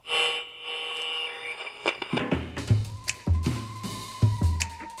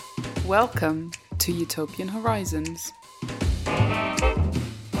Welcome to Utopian Horizons.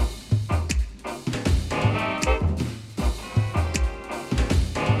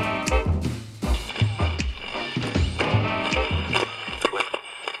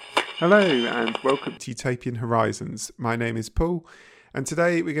 Hello and welcome to Utopian Horizons. My name is Paul and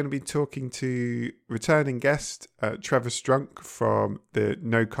today we're going to be talking to returning guest Trevor Strunk from the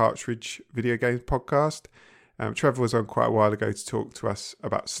No Cartridge video games podcast. Trevor was on quite a while ago to talk to us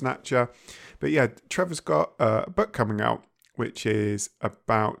about Snatcher. But yeah, Trevor's got a book coming out which is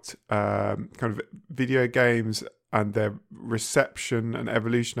about kind of video games and their reception and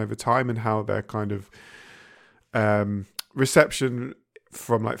evolution over time and how their kind of reception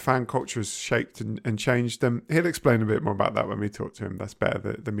from like fan culture has shaped and changed them. He'll explain a bit more about that when we talk to him. That's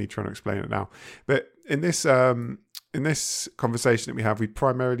better than me trying to explain it now. But in this conversation that we have, we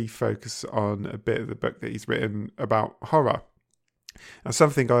primarily focus on a bit of the book that he's written about horror. And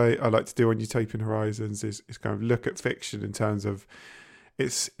something I like to do on Utopian Horizons is kind of look at fiction in terms of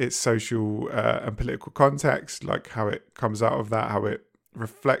its social and political context, like how it comes out of that, how it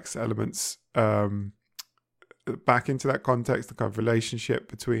reflects elements back into that context, the kind of relationship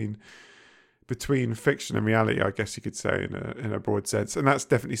between fiction and reality, I guess you could say in a broad sense. And that's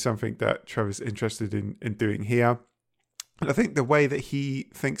definitely something that Trevor's interested in doing here. And I think the way that he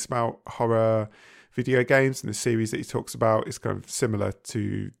thinks about horror video games and the series that he talks about is kind of similar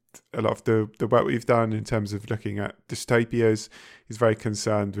to a lot of the work we've done in terms of looking at dystopias. He's very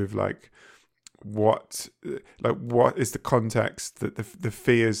concerned with what is the context that the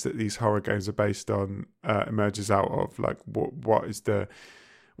fears that these horror games are based on emerges out of, like what's the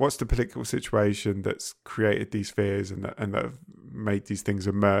political situation that's created these fears and that have made these things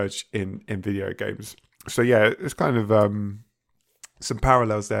emerge in video games. So yeah, it's kind of some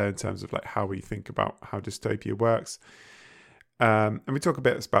parallels there in terms of like how we think about how dystopia works. And we talk a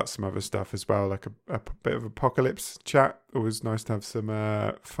bit about some other stuff as well, like a bit of apocalypse chat. Always nice to have some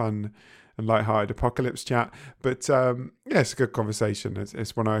fun and light-hearted apocalypse chat. But yeah, it's a good conversation.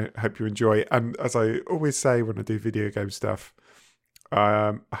 It's one I hope you enjoy. And as I always say when I do video game stuff,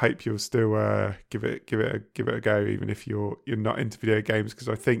 I hope you'll still give it a go, even if you're not into video games, because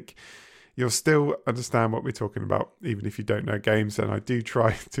I think you'll still understand what we're talking about, even if you don't know games. And I do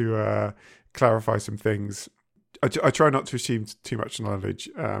try to clarify some things. I try not to assume too much knowledge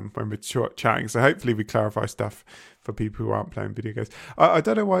when we're chatting, so hopefully we clarify stuff for people who aren't playing video games. I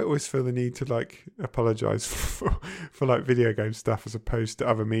don't know why I always feel the need to like apologise for like video game stuff as opposed to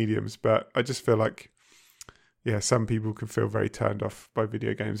other mediums, but I just feel like, yeah, some people can feel very turned off by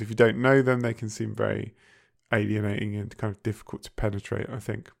video games. If you don't know them, they can seem very alienating and kind of difficult to penetrate, I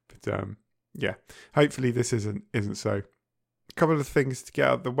think. But yeah, hopefully this isn't so. A couple of things to get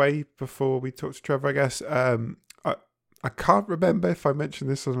out of the way before we talk to Trevor, I guess. I can't remember if I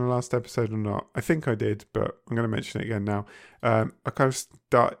mentioned this on the last episode or not. I think I did, but I'm going to mention it again now. I kind of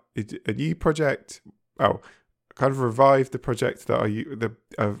started a new project. Well, I kind of revived the project that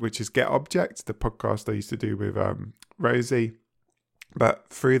which is Get Object, the podcast I used to do with Rosie. But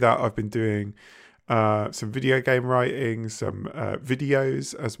through that, I've been doing some video game writing, some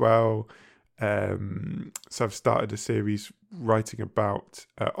videos as well. So I've started a series writing about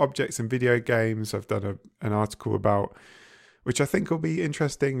objects in video games. I've done an article about, which I think will be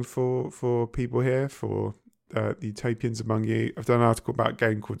interesting for people here, for the utopians among you. I've done an article about a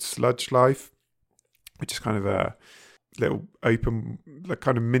game called Sludge Life, which is kind of a little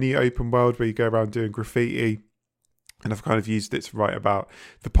kind of mini open world where you go around doing graffiti. And I've kind of used it to write about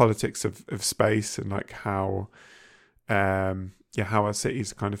the politics of space and like how our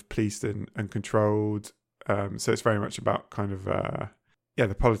cities are kind of policed and controlled. So it's very much about kind of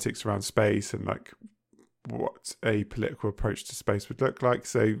the politics around space and like what a political approach to space would look like.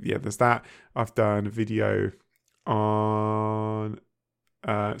 So yeah, there's that. I've done a video on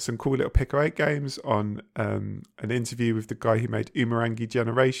some cool little Pico 8 games, on an interview with the guy who made Umurangi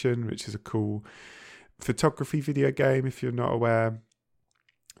Generation, which is a cool photography video game if you're not aware.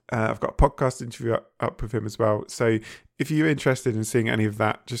 I've got a podcast interview up with him as well. So if you're interested in seeing any of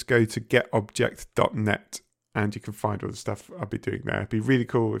that, just go to getobject.net and you can find all the stuff I'll be doing there. It'd be really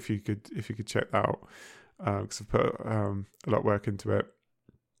cool if you could check that out, because I've put a lot of work into it.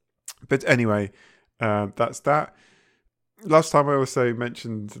 But anyway, that's that. Last time I also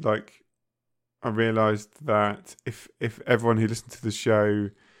mentioned, like, I realised that if everyone who listened to the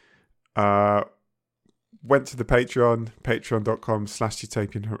show went to the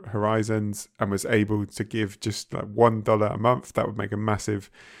patreon.com/Utopian Horizons and was able to give just like $1 a month, that would make a massive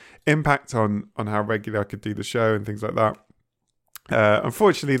impact on how regular I could do the show and things like that.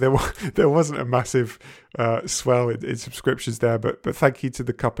 Unfortunately, there wasn't a massive swell in subscriptions there, but thank you to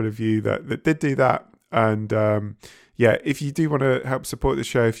the couple of you that did do that. And yeah, if you do want to help support the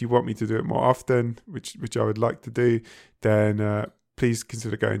show, if you want me to do it more often, which I would like to do, then please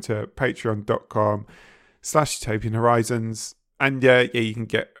consider going to patreon.com/Utopian Horizons. And yeah, you can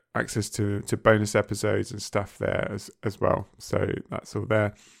get access to bonus episodes and stuff there as well. So that's all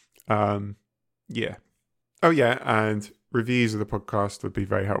there. Yeah. Oh yeah, and reviews of the podcast would be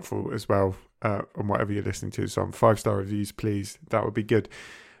very helpful as well on whatever you're listening to. So on 5-star reviews, please. That would be good.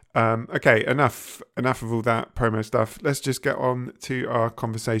 Okay, enough of all that promo stuff. Let's just get on to our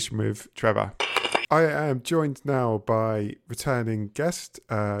conversation with Trevor. I am joined now by returning guest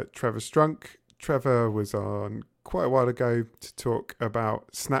Trevor Strunk. Trevor was on quite a while ago to talk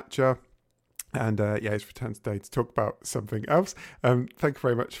about Snatcher. And he's returned today to talk about something else. Thank you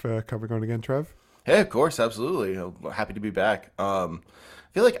very much for coming on again, Trev. Hey, of course, absolutely. I'm happy to be back. I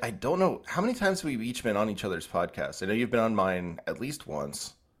feel like I don't know how many times we've each been on each other's podcasts. I know you've been on mine at least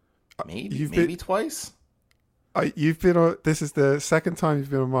once, maybe twice. You've been on. This is the second time you've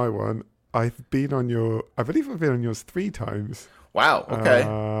been on my one. I believe I've been on yours 3 times. Wow. Okay.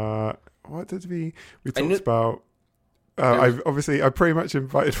 What did we talked about? I pretty much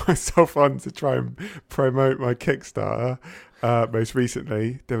invited myself on to try and promote my Kickstarter. Most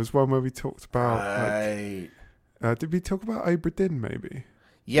recently, there was one where we talked about. Did we talk about Obra Dinn maybe?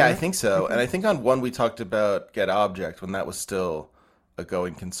 Yeah, I think so. And I think on one we talked about Get Object when that was still a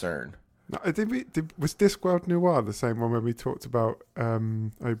going concern. No, was Discworld Noir the same one when we talked about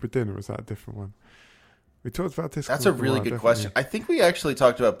Obra Dinn, or was that a different one? We talked about Discworld. That's a really Noir, good definitely. question. I think we actually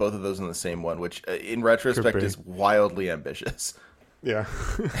talked about both of those in the same one, which in retrospect is wildly ambitious. Yeah.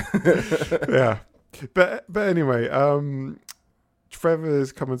 Yeah. But anyway,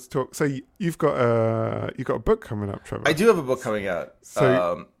 Trevor's coming to talk. So you've got a book coming up, Trevor. I do have a book coming out.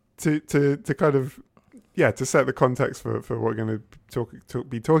 So to kind of to set the context for what we're going to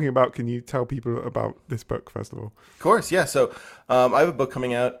be talking about, can you tell people about this book first of all? Of course, yeah. So I have a book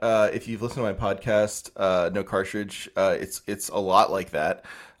coming out. If you've listened to my podcast, No Cartridge, it's a lot like that.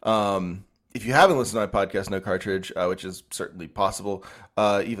 If you haven't listened to my podcast, No Cartridge, which is certainly possible,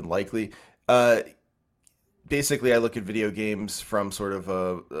 even likely. Basically, I look at video games from sort of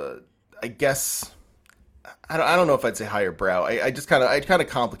I guess, I don't know if I'd say higher brow. I kind of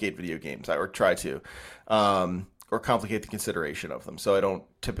complicate video games, or try to, or complicate the consideration of them. So I don't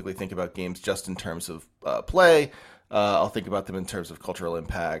typically think about games just in terms of play. I'll think about them in terms of cultural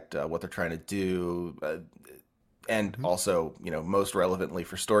impact, what they're trying to do, and also, most relevantly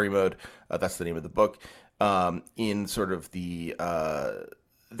for story mode. That's the name of the book. In sort of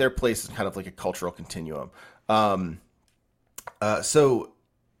their place is kind of like a cultural continuum. So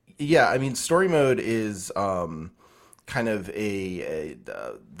yeah, I mean, story mode is kind of the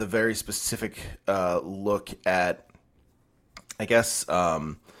very specific look at, I guess,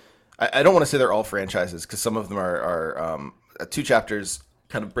 I don't want to say they're all franchises, because some of them are 2 chapters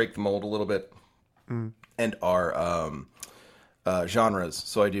kind of break the mold a little bit and are genres.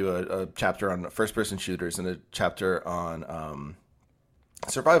 So I do a chapter on first-person shooters and a chapter on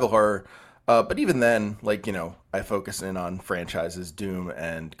survival horror. But even then, I focus in on franchises, Doom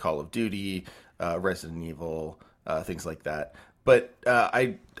and Call of Duty, Resident Evil, things like that. But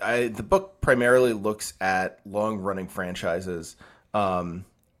the book primarily looks at long-running franchises. And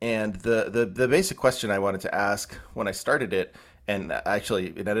the basic question I wanted to ask when I started it, and actually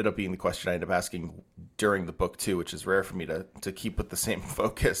it ended up being the question I ended up asking during the book too, which is rare for me to keep with the same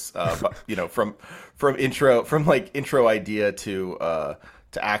focus, from intro idea to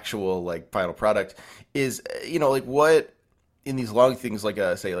actual final product, is what in these long things, like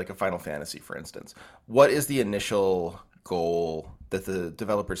a Final Fantasy, for instance, what is the initial goal that the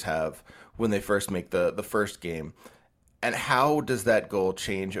developers have when they first make the first game, and how does that goal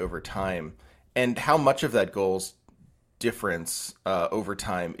change over time, and how much of that goal's difference over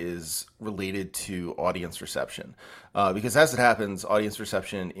time is related to audience reception, because as it happens, audience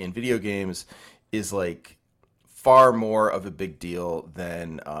reception in video games is far more of a big deal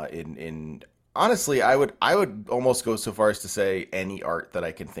than in honestly, I would almost go so far as to say any art that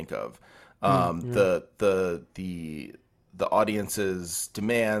I can think of. The audience's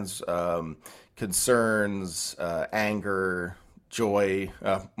demands, concerns, anger, joy,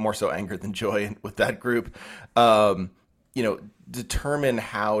 more so anger than joy with that group, determine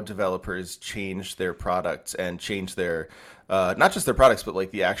how developers change their products and change their not just their products,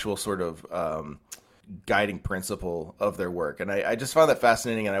 but the actual sort of guiding principle of their work. And I just found that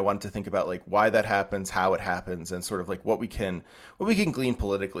fascinating, and I wanted to think about like why that happens, how it happens, and sort of like what we can glean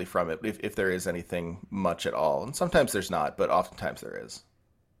politically from it, if there is anything much at all. And sometimes there's not, but oftentimes there is.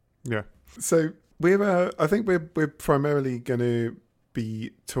 Yeah. So I think we're primarily going to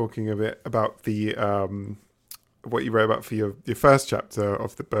be talking a bit about the what you wrote about for your first chapter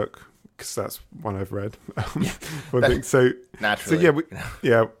of the book, because that's one I've read. One thing. So naturally,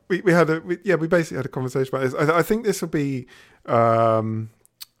 so we basically had a conversation about this. I think this will be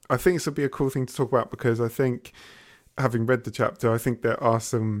a cool thing to talk about, because I think, having read the chapter, I think there are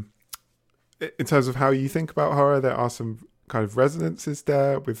some, in terms of how you think about horror, there are some kind of resonances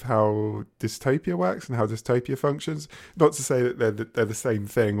there with how dystopia works and how dystopia functions. Not to say that they're the same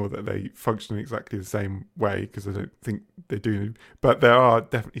thing or that they function in exactly the same way, because I don't think they do. But there are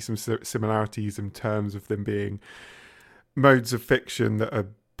definitely some similarities in terms of them being modes of fiction that are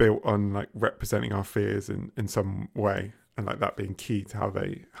built on like representing our fears in some way, and like that being key to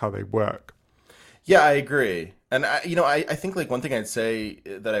how they work. Yeah, I agree. And I think like one thing I'd say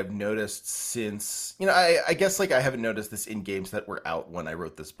that I've noticed since, I guess like I haven't noticed this in games that were out when I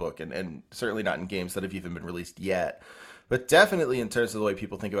wrote this book, and certainly not in games that have even been released yet, but definitely in terms of the way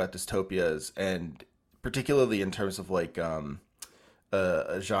people think about dystopias, and particularly in terms of like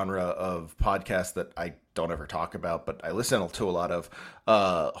a genre of podcasts that I don't ever talk about, but I listen to a lot of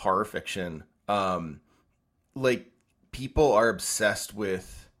horror fiction. Like people are obsessed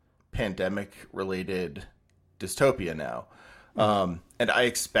with pandemic related dystopia now. And I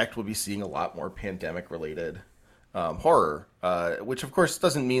expect we'll be seeing a lot more pandemic related horror, which of course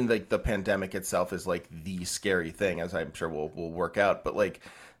doesn't mean like the pandemic itself is like the scary thing, as I'm sure we'll work out, but like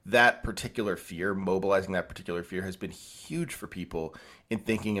that particular fear, mobilizing that particular fear, has been huge for people in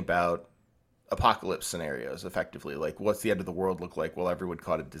thinking about apocalypse scenarios effectively. Like, what's the end of the world look like? Well, everyone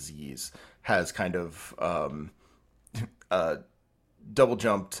caught a disease has kind of double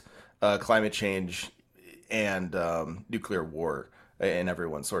jumped climate change and nuclear war in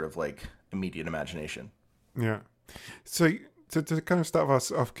everyone's sort of like immediate imagination. Yeah. So to kind of start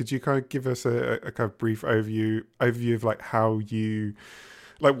us off, could you kind of give us a kind of brief overview of like how you,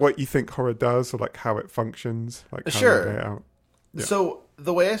 like what you think horror does, or like how it functions? Like how sure. you lay it out? Yeah. So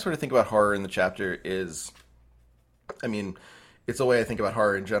the way I sort of think about horror in the chapter is, I mean, it's the way I think about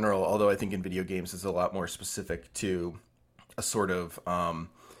horror in general, although I think in video games it's a lot more specific to a sort of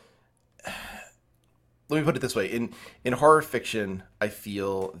let me put it this way. In horror fiction, I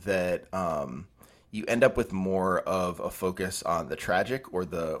feel that you end up with more of a focus on the tragic or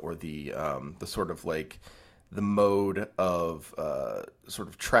the sort of like the mode of sort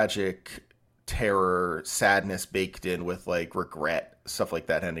of tragic terror, sadness baked in with like regret, stuff like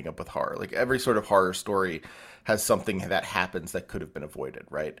that, ending up with horror. Like every sort of horror story has something that happens that could have been avoided,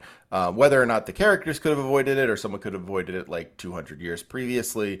 right? Whether or not the characters could have avoided it or someone could have avoided it like 200 years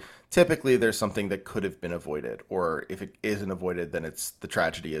previously, typically there's something that could have been avoided. Or if it isn't avoided, then it's the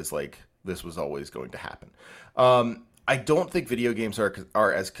tragedy is like, this was always going to happen. I don't think video games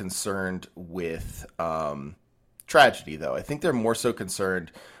are as concerned with tragedy, though. I think they're more so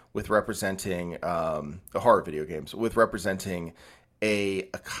concerned with representing horror video games, with representing a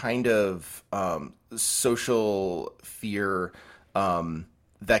kind of social fear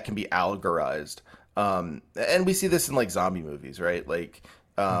that can be allegorized. And we see this in like zombie movies, right? Like,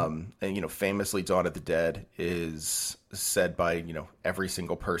 and, famously Dawn of the Dead is said by, every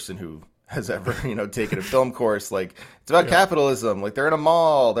single person who has ever, taken a film course. Like, it's about capitalism. Like, they're in a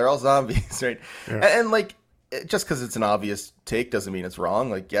mall. They're all zombies, right? Yeah. And like, just because it's an obvious take doesn't mean it's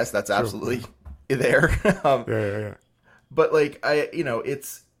wrong. Like, yes, that's absolutely there. Yeah. But like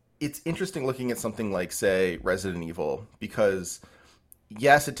it's interesting looking at something like, say, Resident Evil, because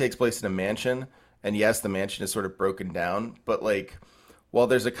yes, it takes place in a mansion, and yes, the mansion is sort of broken down, but like while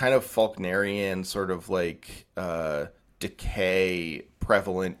there's a kind of Faulknerian sort of like decay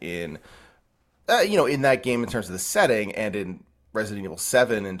prevalent in in that game in terms of the setting, and in Resident Evil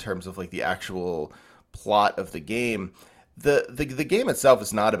 7 in terms of like the actual plot of the game, the game itself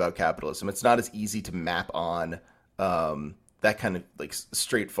is not about capitalism. It's not as easy to map on that kind of like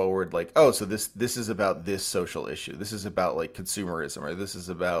straightforward, like, oh, so this is about this social issue. This is about like consumerism, or this is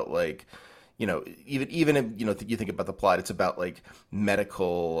about like, even if, you think about the plot, it's about like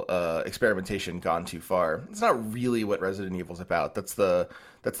medical experimentation gone too far. It's not really what Resident Evil is about. That's the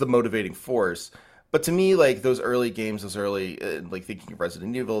motivating force. But to me, like those early games, like thinking of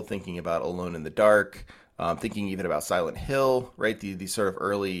Resident Evil, thinking about Alone in the Dark, thinking even about Silent Hill, right? These sort of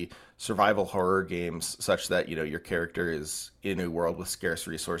early survival horror games, such that your character is in a world with scarce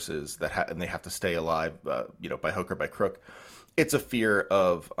resources and they have to stay alive, by hook or by crook. it's a fear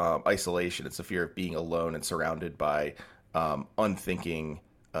of isolation. It's a fear of being alone and surrounded by unthinking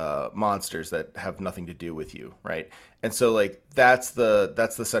monsters that have nothing to do with you, right? And so like that's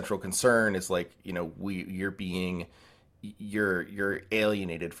the central concern is like, you know, you're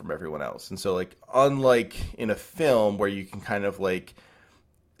alienated from everyone else. And so like unlike in a film where you can kind of like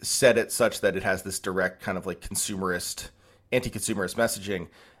set it such that it has this direct kind of like anti-consumerist messaging,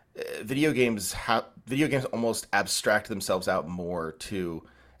 video games almost abstract themselves out more to,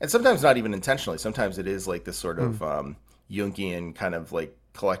 and sometimes not even intentionally. Sometimes it is like this sort of Jungian kind of like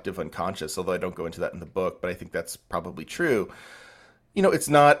collective unconscious, although I don't go into that in the book, but I think that's probably true. You know, it's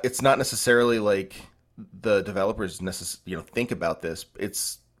not necessarily like the developers think about this.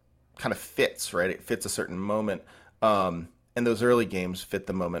 It's kind of fits, right? It fits a certain moment. And those early games fit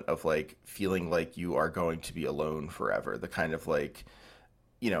the moment of like feeling like you are going to be alone forever. The kind of like,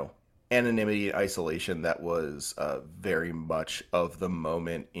 you know, anonymity and isolation that was very much of the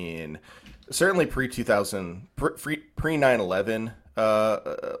moment in certainly pre 9/11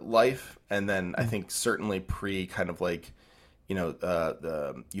 life, and then I think certainly pre kind of like, you know,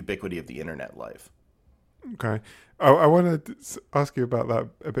 the ubiquity of the internet life. Okay, I want to ask you about that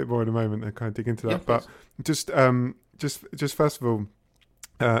a bit more in a moment and kind of dig into that. Yeah, but just first of all,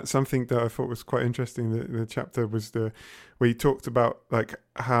 something that I thought was quite interesting in the chapter was where you talked about like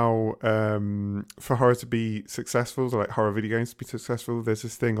how for horror to be successful, like horror video games to be successful, there's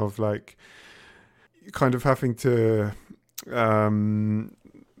this thing of like kind of having to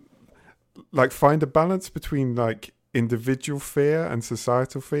like find a balance between like individual fear and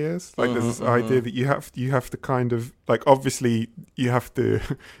societal fears. Like there's this idea that you have to kind of like, obviously you have to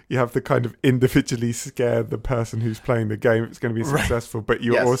kind of individually scare the person who's playing the game if it's going to be successful, but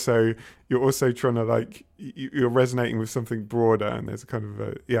you're also trying to like you're resonating with something broader, and there's a kind of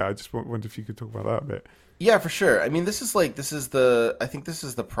I just wonder if you could talk about that a bit. Yeah, for sure. I mean, I think this is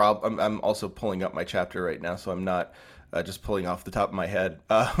the problem. I'm also pulling up my chapter right now, so I'm not just pulling off the top of my head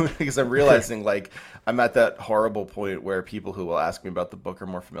because I'm realizing like I'm at that horrible point where people who will ask me about the book are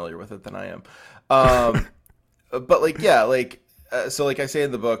more familiar with it than I am. But like, yeah, like, so like I say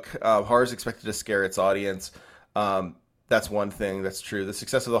in the book, horror is expected to scare its audience. That's one thing that's true. The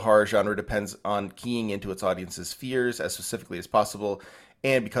success of the horror genre depends on keying into its audience's fears as specifically as possible.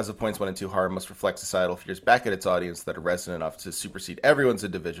 And because of points 1 and 2, horror must reflect societal fears back at its audience that are resonant enough to supersede everyone's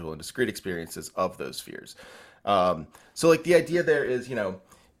individual and discrete experiences of those fears. So like the idea there is, you know,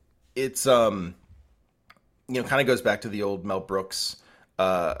 it's, kind of goes back to the old Mel Brooks,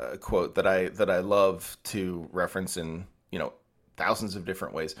 quote that I love to reference in, you know, thousands of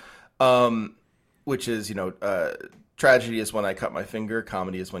different ways. Which is, you know, tragedy is when I cut my finger.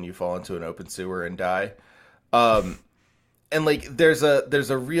 Comedy is when you fall into an open sewer and die. And like, there's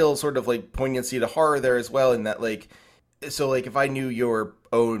a real sort of like poignancy to horror there as well, in that like, so like if I knew your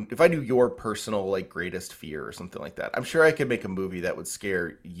personal like greatest fear or something like that, I'm sure I could make a movie that would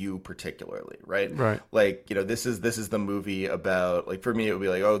scare you particularly, right? Right. Like, you know, this is the movie about, like, for me it would be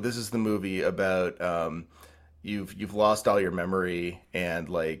like, oh, this is the movie about you've lost all your memory, and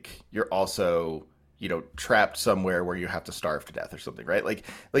like you're also, you know, trapped somewhere where you have to starve to death or something, right? Like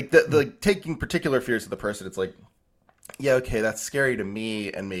the taking particular fears of the person, it's like, yeah, okay, that's scary to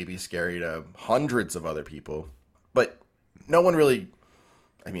me and maybe scary to hundreds of other people, but no one really,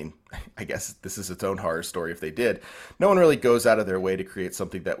 I mean, I guess this is its own horror story if they did. No one really goes out of their way to create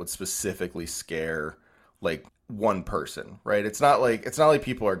something that would specifically scare like one person, right? It's not like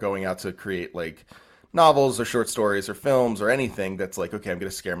people are going out to create like novels or short stories or films or anything that's like, okay, I'm going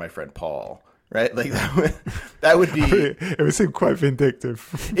to scare my friend Paul, right? Like that would be. I mean, it would seem quite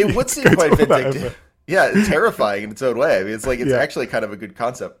vindictive. It would seem quite vindictive. Yeah, it's terrifying in its own way. I mean, it's like it's actually kind of a good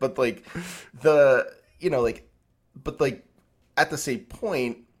concept, but like at the same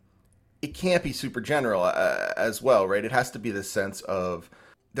point, it can't be super general as well, right? It has to be the sense of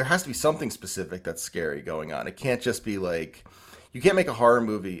there has to be something specific that's scary going on. It can't just be like, you can't make a horror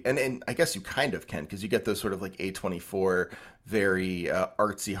movie, and I guess you kind of can, because you get those sort of like A24 very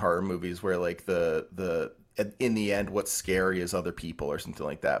artsy horror movies where like the in the end what's scary is other people or something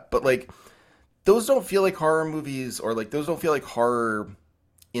like that. But like those don't feel like horror movies, or like those don't feel like horror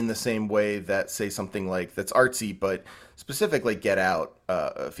in the same way that, say, something like that's artsy but specific, like Get Out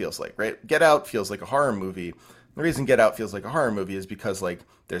feels like, right? Get Out feels like a horror movie. The reason Get Out feels like a horror movie is because like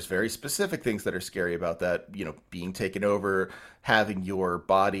there's very specific things that are scary about that, you know, being taken over, having your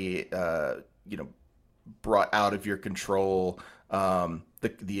body, brought out of your control,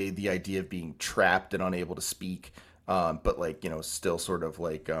 the idea of being trapped and unable to speak, but like, you know, still sort of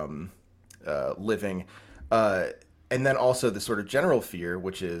like living. And then also the sort of general fear,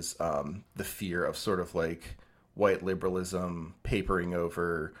 which is the fear of sort of like white liberalism papering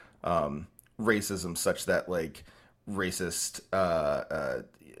over racism, such that like racist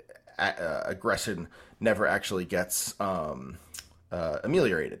aggression never actually gets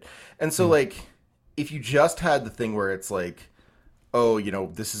ameliorated. And so like if you just had the thing where it's like, oh, you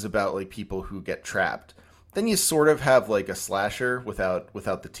know, this is about like people who get trapped, then you sort of have like a slasher without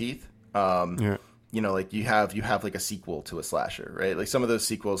the teeth. You know, like you have like a sequel to a slasher, right? Like some of those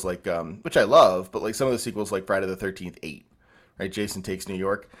sequels, like which I love, but like some of those sequels, like Friday the 13th 8, right? Jason Takes New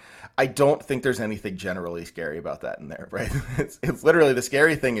York. I don't think there's anything generally scary about that in there, right? It's literally the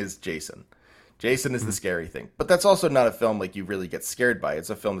scary thing is Jason. Jason is the scary thing, but that's also not a film like you really get scared by. It's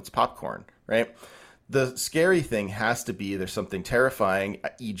a film that's popcorn, right? The scary thing has to be there's something terrifying,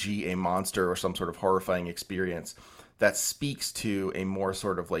 e.g. a monster or some sort of horrifying experience that speaks to a more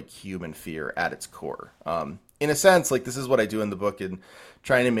sort of like human fear at its core. In a sense, like this is what I do in the book in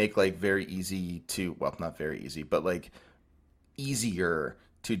trying to make like very easy to, well, not very easy, but like easier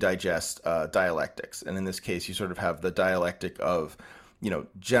to digest dialectics. And in this case, you sort of have the dialectic of, you know,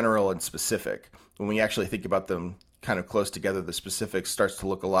 general and specific. When we actually think about them kind of close together, the specific starts to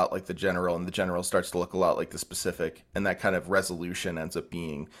look a lot like the general, and the general starts to look a lot like the specific. And that kind of resolution ends up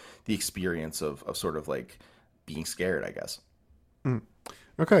being the experience of sort of like being scared, I guess.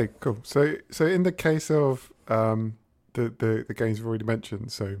 Okay, cool. So in the case of the games we've already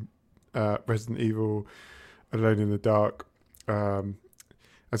mentioned, so Resident Evil, Alone in the Dark, and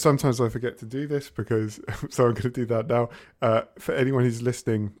sometimes I forget to do this because, so I'm going to do that now. For anyone who's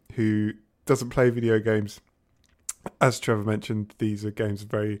listening who doesn't play video games, as Trevor mentioned, these are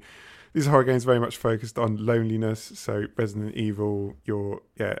horror games very much focused on loneliness. So Resident Evil, you're,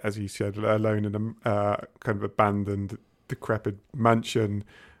 as you said, alone in a kind of abandoned, decrepit mansion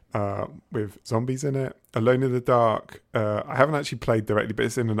with zombies in it. Alone in the Dark, I haven't actually played directly, but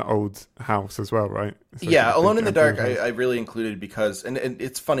it's in an old house as well, right? So yeah, Alone in the Dark I really included because, and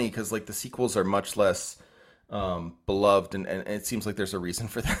it's funny because like the sequels are much less beloved, and it seems like there's a reason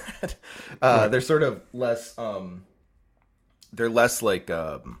for that. Right. They're sort of less, they're less like,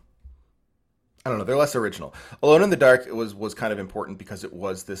 I don't know, they're less original. Alone in the Dark was kind of important because it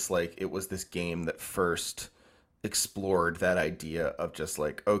was this game that first explored that idea of just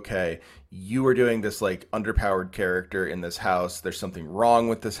like, okay, you are doing this like underpowered character in this house. There's something wrong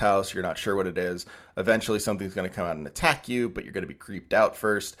with this house. You're not sure what it is. Eventually something's going to come out and attack you, but you're going to be creeped out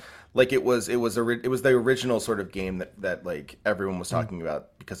first. Like it was the original sort of game that like everyone was talking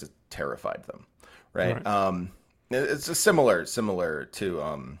about because it terrified them. Right. It's just similar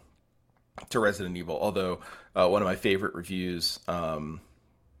to Resident Evil, although one of my favorite reviews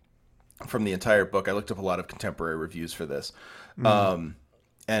from the entire book, I looked up a lot of contemporary reviews for this,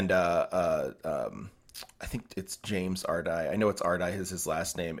 and I think it's James Ardai. I know it's Ardai is his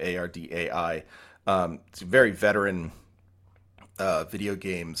last name, Ardai. It's a very veteran video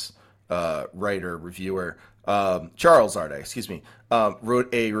games writer, reviewer. Charles Ardai, excuse me,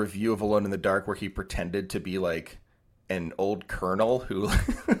 wrote a review of Alone in the Dark where he pretended to be like an old colonel who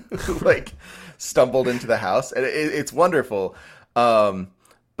like stumbled into the house, and it's wonderful.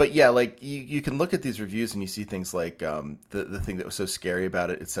 But yeah, like you can look at these reviews and you see things like the thing that was so scary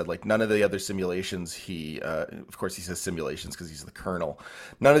about it. It said like none of the other simulations of course he says simulations because he's the colonel.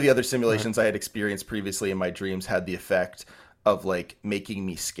 None of the other simulations I had experienced previously in my dreams had the effect of like making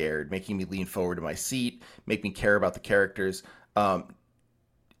me scared, making me lean forward in my seat, make me care about the characters.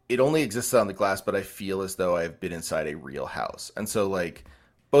 It only exists on the glass, but I feel as though I've been inside a real house. And so like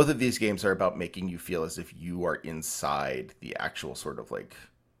both of these games are about making you feel as if you are inside the actual sort of like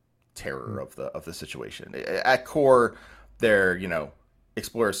terror of the situation. At core, they're, you know,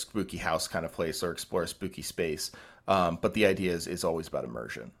 explore a spooky house kind of place or explore a spooky space. But the idea is always about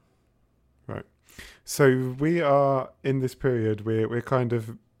immersion. Right. So we are in this period, we're kind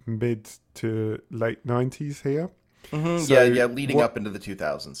of mid to late 90s here. Mm-hmm. So leading up into the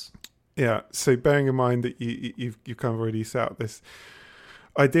 2000s. Yeah. So bearing in mind that you've kind of already set out this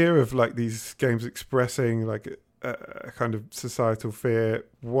idea of like these games expressing like a kind of societal fear,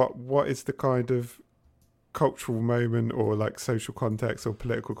 what is the kind of cultural moment or like social context or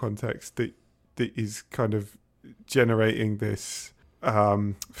political context that is kind of generating this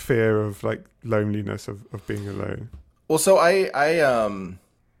fear of like loneliness of being alone? Well, so I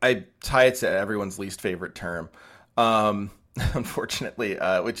tie it to everyone's least favorite term, unfortunately,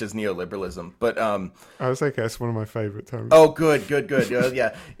 which is neoliberalism. But I was like, that's one of my favorite terms. Oh, good.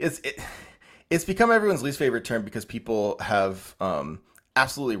 Yeah, it's become everyone's least favorite term because people have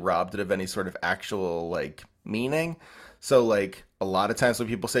absolutely robbed it of any sort of actual like meaning. So like a lot of times when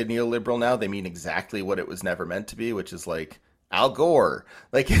people say neoliberal now, they mean exactly what it was never meant to be, which is like Al Gore.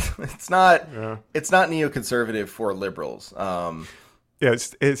 Like it's not Yeah. it's not neoconservative for liberals. Yeah,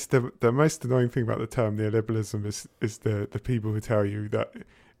 it's the most annoying thing about the term neoliberalism is the people who tell you that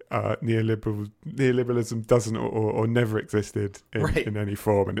neoliberalism doesn't or never existed Right. in any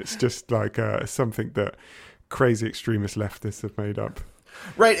form, and it's just like something that crazy extremist leftists have made up.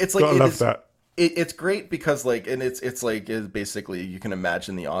 Right. It's like Gotta love that. It's great because like, and it's like basically you can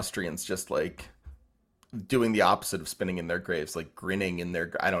imagine the Austrians just like doing the opposite of spinning in their graves, like grinning in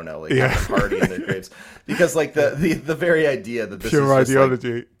their, I don't know, like Yeah. having a party in their graves, because like the very idea that this Pure is just, like,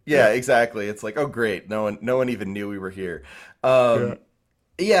 ideology. yeah, exactly. It's like, oh great, no one even knew we were here. Yeah.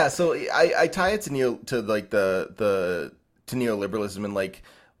 Yeah, so I tie it to to neoliberalism and like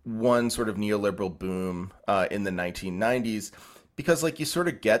one sort of neoliberal boom in the 1990s, because like you sort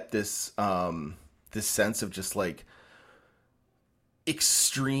of get this this sense of just like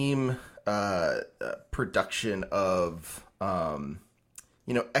extreme production of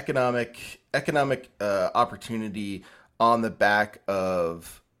economic opportunity on the back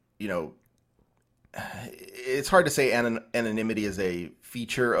of, it's hard to say anonymity is a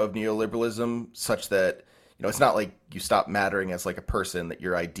feature of neoliberalism, such that it's not like you stop mattering as like a person, that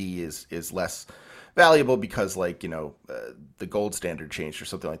your ID is less valuable because like the gold standard changed or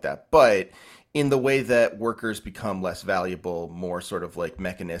something like that, but in the way that workers become less valuable, more sort of like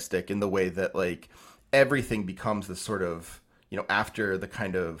mechanistic, in the way that like everything becomes this sort of, after the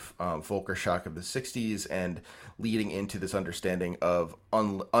kind of Volcker shock of the 60s and leading into this understanding of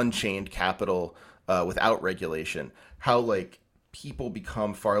unchained capital without regulation, how like people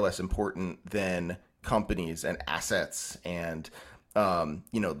become far less important than companies and assets, and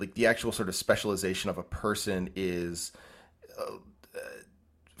like the actual sort of specialization of a person is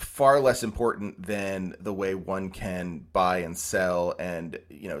far less important than the way one can buy and sell and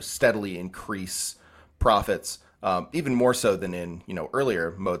steadily increase profits, even more so than in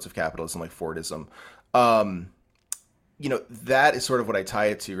earlier modes of capitalism like Fordism. That is sort of what I tie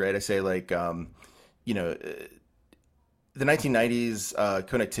it to, right? I say like the 1990s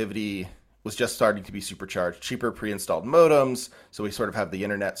connectivity was just starting to be supercharged, cheaper pre-installed modems, so we sort of have the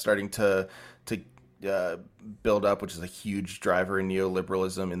internet starting to build up, which is a huge driver in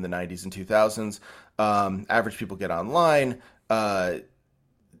neoliberalism in the 90s and 2000s. Average people get online. The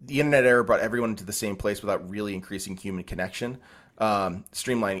internet era brought everyone into the same place without really increasing human connection,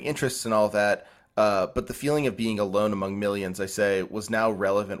 streamlining interests and all of that. But the feeling of being alone among millions, I say, was now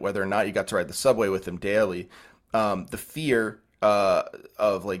relevant whether or not you got to ride the subway with them daily. The fear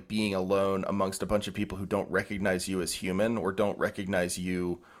of like being alone amongst a bunch of people who don't recognize you as human, or don't recognize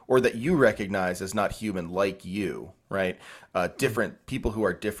you, or that you recognize as not human like you, right? Different people who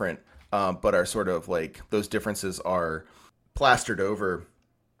are different, but are sort of like, those differences are plastered over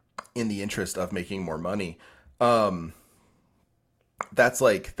in the interest of making more money. That's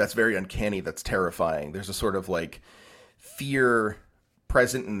very uncanny. That's terrifying. There's a sort of like fear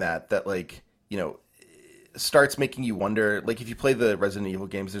present in that like, starts making you wonder, like if you play the Resident Evil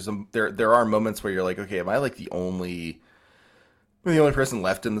games, there are moments where you're like, okay, am I like the only person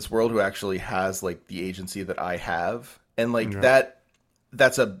left in this world who actually has like the agency that I have? And like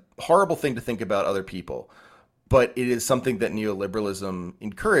that's a horrible thing to think about other people, but it is something that neoliberalism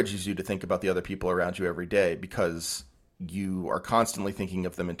encourages you to think about the other people around you every day, because you are constantly thinking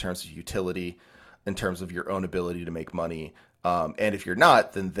of them in terms of utility, in terms of your own ability to make money. And if you're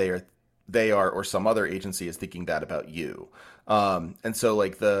not, then they are, or some other agency is thinking that about you. And so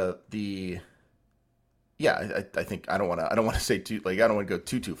like I think I don't want to say too, like, I don't want to go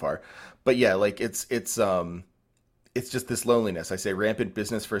too far, but yeah, like it's just this loneliness. I say rampant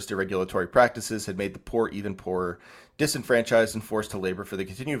business first deregulatory practices had made the poor even poorer, disenfranchised and forced to labor for the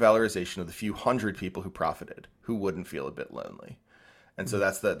continued valorization of the few hundred people who profited, who wouldn't feel a bit lonely. And so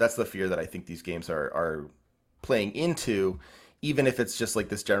that's the fear that I think these games are playing into, even if it's just like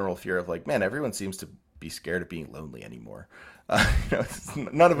this general fear of like, man, everyone seems to be scared of being lonely anymore.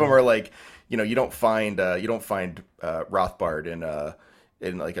 None of them are like, you don't find Rothbard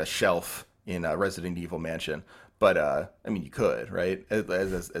in like a shelf in a Resident Evil mansion, but I mean, you could, right?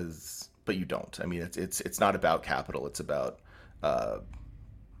 But you don't. I mean, it's not about capital. It's about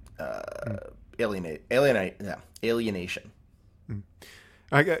alienation.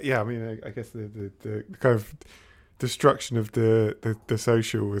 I guess the kind of destruction of the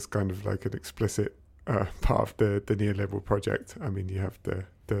social was kind of like an explicit part of the neoliberal project. I mean, you have the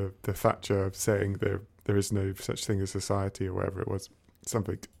Thatcher saying there is no such thing as society, or whatever it was,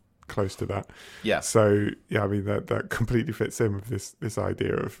 something close to that. Yeah. So yeah, I mean that completely fits in with this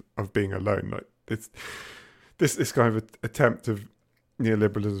idea of being alone. Like this kind of attempt of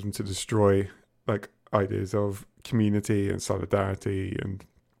neoliberalism to destroy like ideas of community and solidarity and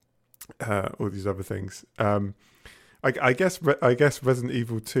all these other things. I guess Resident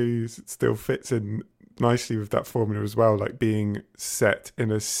Evil 2 still fits in nicely with that formula as well, like being set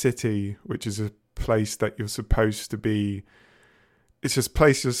in a city, which is a place that you're supposed to be. It's just a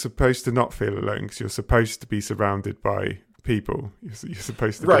place you're supposed to not feel alone because you're supposed to be surrounded by people. You're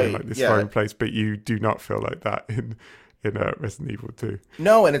supposed to be in like this foreign place, but you do not feel like that in Resident Evil 2.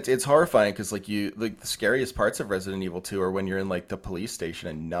 No, and it's horrifying because like the scariest parts of Resident Evil 2 are when you're in like the police station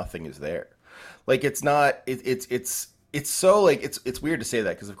and nothing is there. Like it's not it's so like it's weird to say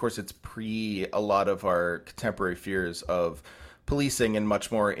that because of course it's pre a lot of our contemporary fears of policing and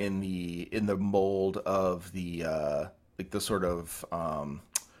much more in the mold of the like the sort of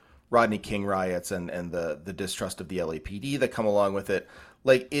Rodney King riots and the distrust of the LAPD that come along with it.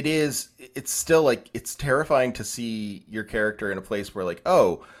 Like it's still like it's terrifying to see your character in a place where like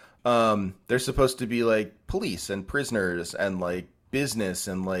there's supposed to be like police and prisoners and like business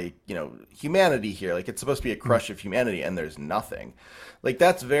and like, you know, humanity here. Like it's supposed to be a crush of humanity and there's nothing. Like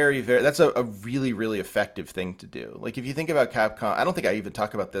that's that's a really, really effective thing to do. Like if you think about Capcom, I don't think I even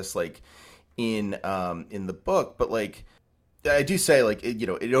talk about this like in the book, but like I do say like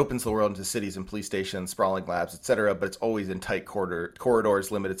it opens the world into cities and police stations, sprawling labs, etc. But it's always in tight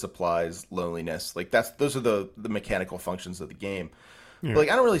corridors, limited supplies, loneliness. Like those are the mechanical functions of the game. Yeah. But,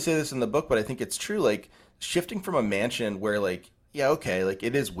 like I don't really say this in the book, but I think it's true. Like shifting from a mansion where like like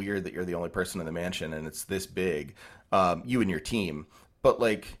it is weird that you're the only person in the mansion and it's this big, you and your team, but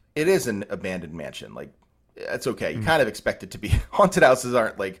like it is an abandoned mansion. Like it's okay. You kind of expect it to be. Haunted houses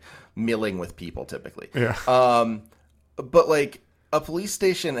aren't like milling with people typically. Yeah. But like a police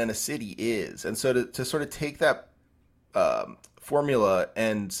station and a city is, and so to sort of take that formula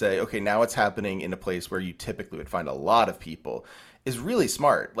and say, okay, now it's happening in a place where you typically would find a lot of people is really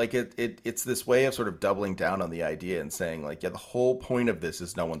smart. Like it's this way of sort of doubling down on the idea and saying like, yeah, the whole point of this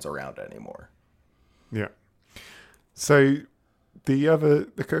is no one's around anymore. Yeah. So a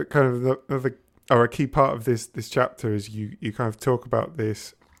key part of this chapter is you kind of talk about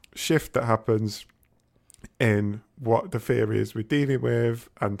this shift that happens in what the fear is we're dealing with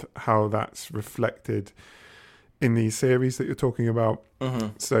and how that's reflected in these series that you're talking about. Mm-hmm.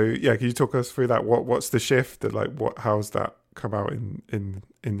 So yeah, can you talk us through that? What's the shift? How's that come out in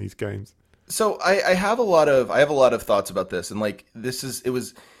these games? So I have a lot of thoughts about this, and like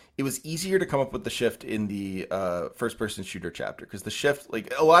it was easier to come up with the shift in the first person shooter chapter because the shift,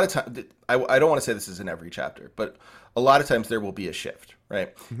 like a lot of times, I don't want to say this is in every chapter, but a lot of times there will be a shift,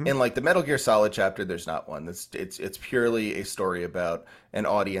 right? Mm-hmm. In like the Metal Gear Solid chapter, there's not one. It's purely a story about an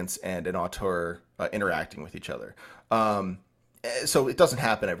audience and an auteur interacting with each other. So it doesn't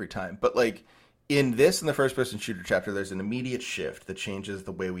happen every time, but like in the first person shooter chapter, there's an immediate shift that changes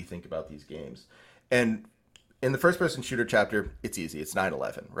the way we think about these games. And in the first person shooter chapter, it's easy. It's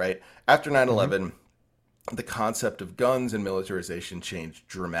 9/11, right? After 9/11, mm-hmm. the concept of guns and militarization changed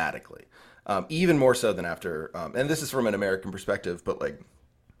dramatically. Even more so than after, and this is from an American perspective, but like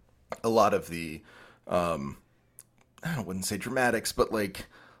a lot of the, I wouldn't say dramatics, but like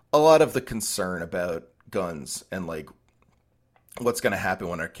a lot of the concern about guns and like what's going to happen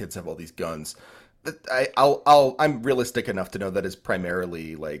when our kids have all these guns. I'm realistic enough to know that is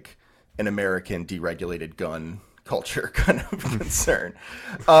primarily like an American deregulated gun culture kind of concern.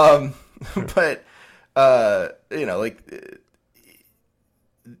 But like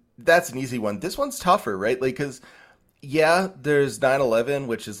that's an easy one. This one's tougher, right? Like, because there's 9/11,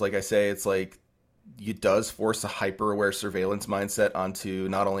 which is like I say, it's like it does force a hyper-aware surveillance mindset onto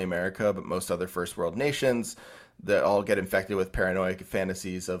not only America but most other first world nations that all get infected with paranoid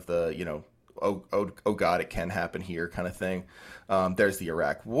fantasies of the oh god, it can happen here kind of thing. There's the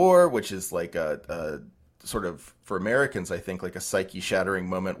Iraq War, which is like a sort of, for Americans, I think, like a psyche-shattering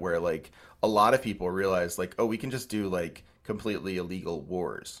moment where like a lot of people realize like, oh, we can just do like completely illegal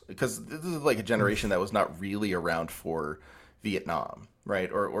wars, because this is like a generation that was not really around for Vietnam,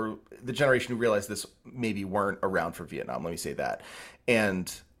 right? Or the generation who realized this maybe weren't around for Vietnam, let me say that,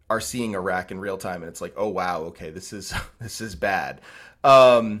 and are seeing Iraq in real time, and it's like, oh wow, okay, this is bad.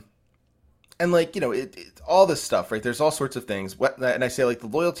 And like, all this stuff, right? There's all sorts of things. And I say like the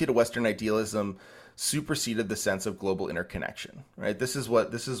loyalty to Western idealism superseded the sense of global interconnection, right? This is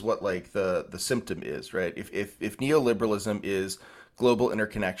what like the symptom is, right? If neoliberalism is global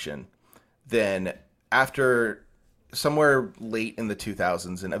interconnection, then after somewhere late in the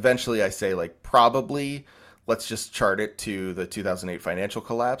 2000s, and eventually I say like probably let's just chart it to the 2008 financial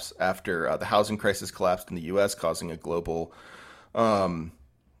collapse after the housing crisis collapsed in the U.S., causing a global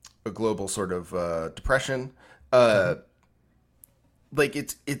sort of depression. Like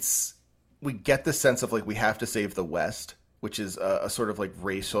it's we get the sense of like we have to save the West, which is a sort of like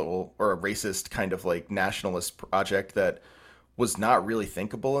racial or a racist kind of like nationalist project that was not really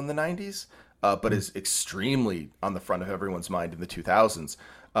thinkable in the 90s, but is extremely on the front of everyone's mind in the 2000s.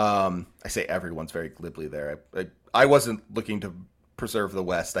 I say everyone's very glibly there. I wasn't looking to preserve the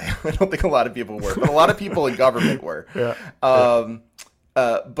West. I don't think a lot of people were, but a lot of people in government were.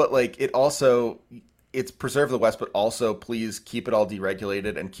 But like it's preserve the West, but also please keep it all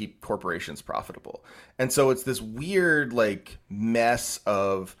deregulated and keep corporations profitable. And so it's this weird like mess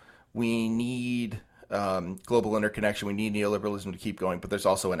of we need global interconnection, we need neoliberalism to keep going, but there's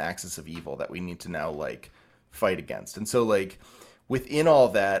also an axis of evil that we need to now like fight against. And so like within all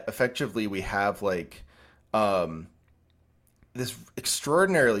that, effectively we have like this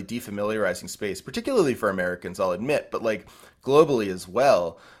extraordinarily defamiliarizing space, particularly for Americans, I'll admit, but like globally as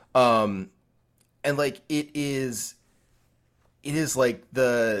well. And like it is like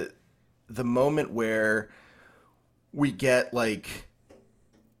the moment where we get like,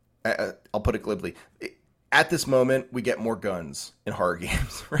 I'll put it glibly, at this moment we get more guns in horror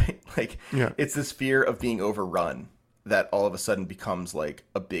games, right? Like it's this fear of being overrun that all of a sudden becomes like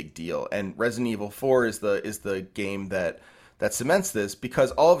a big deal. And Resident Evil 4 is the game that cements this, because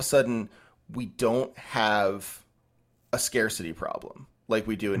all of a sudden we don't have a scarcity problem like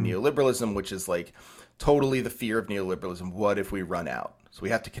we do in neoliberalism, which is like totally the fear of neoliberalism. What if we run out? So we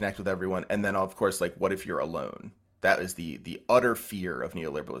have to connect with everyone. And then of course, like, what if you're alone? That is the utter fear of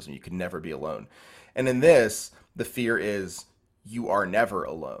neoliberalism. You can never be alone. And in this, the fear is you are never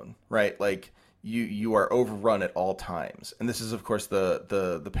alone, right? Like you are overrun at all times. And this is of course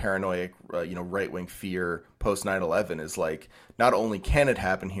the paranoid, right-wing fear post 9/11 is like, not only can it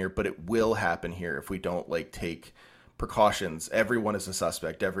happen here, but it will happen here if we don't like take precautions. Everyone is a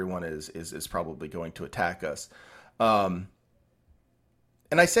suspect. Everyone is probably going to attack us. And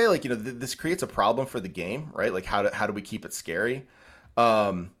I say like, this creates a problem for the game, right? Like how do we keep it scary?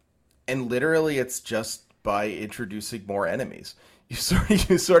 And literally it's just by introducing more enemies. You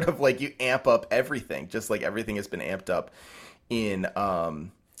sort of like, you amp up everything, just like everything has been amped up in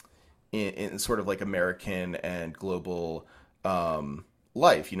sort of like American and global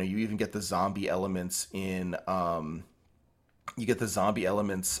life. You even get the zombie elements in you get the zombie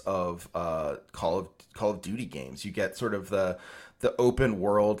elements of Call of Duty games. You get sort of the open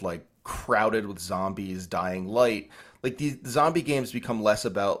world, like crowded with zombies, dying light. Like the zombie games become less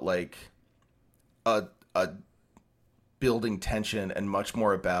about like a building tension and much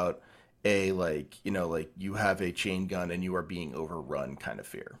more about a like you have a chain gun and you are being overrun kind of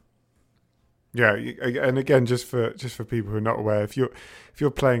fear. Yeah, and again, just for people who are not aware, if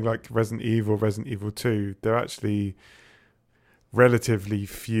you're playing like Resident Evil 2, they're actually relatively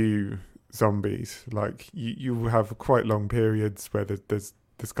few zombies. Like you have quite long periods where there's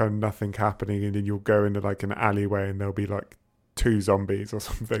kind of nothing happening, and then you'll go into like an alleyway and there'll be like 2 zombies or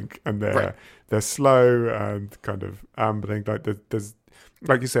something, and they're slow and kind of ambling. Like there's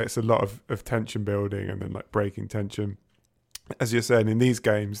like you say, it's a lot of tension building and then like breaking tension. As you're saying, in these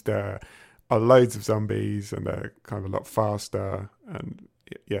games there are loads of zombies and they're kind of a lot faster, and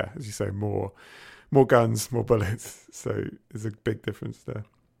as you say, more guns, more bullets. So there's a big difference there.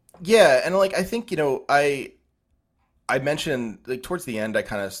 Yeah, and like I think I mentioned like towards the end I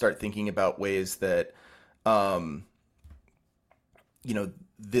kind of start thinking about ways that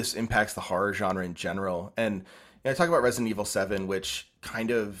this impacts the horror genre in general. And I talk about Resident Evil 7, which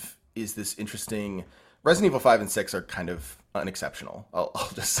kind of is this interesting. Resident Evil 5 and 6 are kind of unexceptional.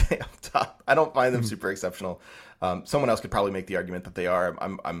 I'll just say up top. I don't find them super exceptional. Someone else could probably make the argument that they are.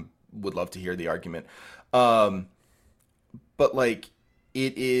 I'm would love to hear the argument. But like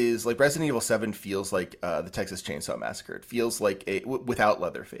it is like Resident Evil 7 feels like the Texas Chainsaw Massacre. It feels like without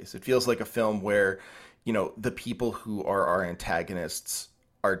Leatherface. It feels like a film where the people who are our antagonists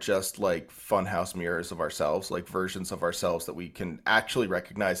are just like funhouse mirrors of ourselves, like versions of ourselves that we can actually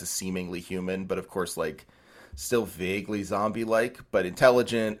recognize as seemingly human, but of course like still vaguely zombie-like, but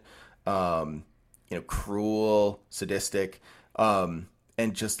intelligent, cruel, sadistic, and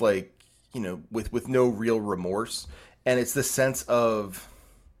just like, with no real remorse. And it's the sense of,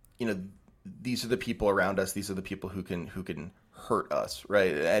 these are the people around us. These are the people who can hurt us,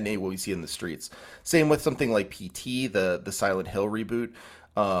 right? And what we see in the streets. Same with something like PT, the Silent Hill reboot,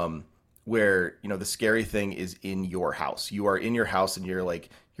 where the scary thing is in your house. You are in your house and you're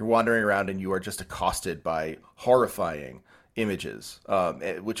wandering around and you are just accosted by horrifying images,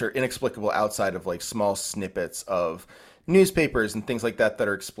 which are inexplicable outside of like small snippets of newspapers and things like that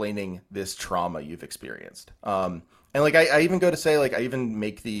are explaining this trauma you've experienced. And like I even go to say, like, I even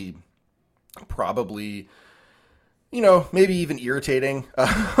make the probably maybe even irritating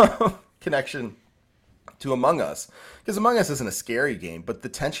connection to Among Us, because Among Us isn't a scary game, but the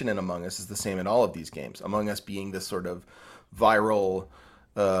tension in Among Us is the same in all of these games. Among Us being this sort of viral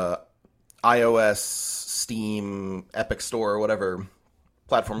iOS, Steam, Epic Store, whatever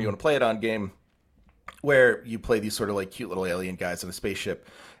platform you want to play it on game, where you play these sort of like cute little alien guys in a spaceship,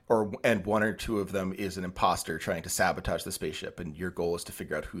 and one or two of them is an imposter trying to sabotage the spaceship, and your goal is to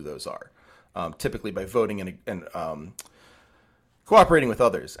figure out who those are, typically by voting and cooperating with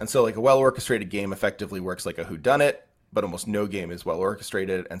others. And so like a well-orchestrated game effectively works like a whodunit, but almost no game is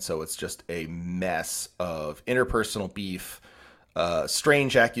well-orchestrated, and so it's just a mess of interpersonal beef,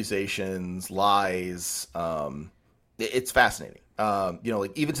 strange accusations, lies. It's fascinating.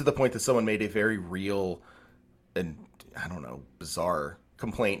 Like even to the point that someone made a very real and, I don't know, bizarre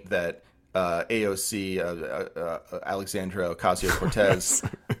complaint that AOC, Alexandra Ocasio-Cortez,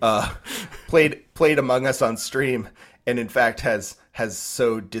 played Among Us on stream, and in fact has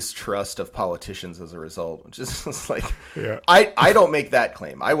sowed distrust of politicians as a result, which is just like, yeah. I don't make that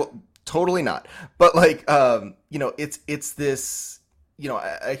claim. I will totally not. But like, it's this,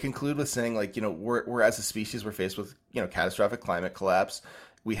 I conclude with saying like, we're as a species, we're faced with, catastrophic climate collapse.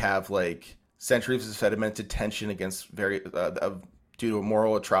 We have like centuries of sedimented tension against due to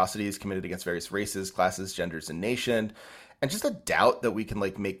moral atrocities committed against various races, classes, genders, and nation, and just a doubt that we can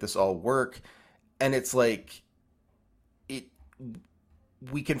like make this all work. And it's like,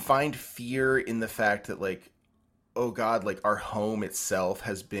 we can find fear in the fact that like, oh God, like our home itself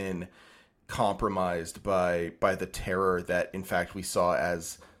has been compromised by the terror that in fact we saw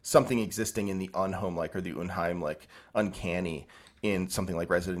as something existing in the unhome-like or the unheimlich, uncanny in something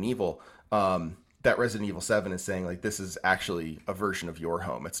like Resident Evil. That Resident Evil 7 is saying like, this is actually a version of your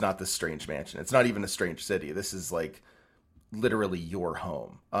home. It's not this strange mansion. It's not even a strange city. This is like literally your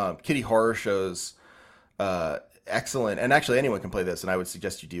home. Kitty Horror Shows, excellent. And actually anyone can play this, and I would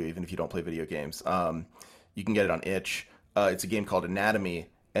suggest you do, even if you don't play video games. You can get it on itch. It's a game called Anatomy,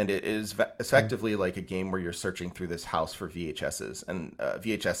 and it is effectively like a game where you're searching through this house for VHSs and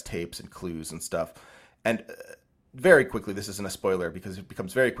VHS tapes and clues and stuff. And very quickly, this isn't a spoiler because it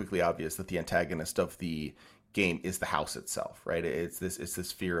becomes very quickly obvious that the antagonist of the game is the house itself, right? It's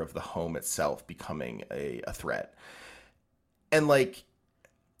this fear of the home itself becoming a threat. And like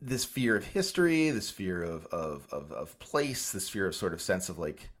this fear of history, this fear of place, this fear of sort of sense of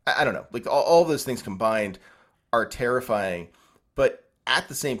like, I don't know, like all those things combined are terrifying. But at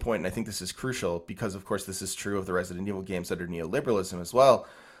the same point, and I think this is crucial because, of course, this is true of the Resident Evil games under neoliberalism as well.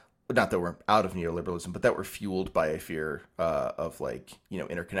 Not that we're out of neoliberalism, but that we're fueled by a fear of like,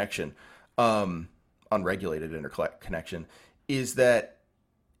 interconnection, unregulated interconnection, is that,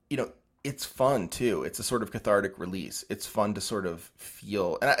 it's fun too. It's a sort of cathartic release. It's fun to sort of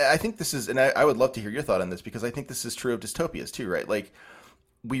feel. And I think this is, and I would love to hear your thought on this, because I think this is true of dystopias too, right? Like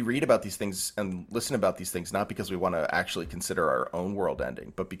we read about these things and listen about these things, not because we want to actually consider our own world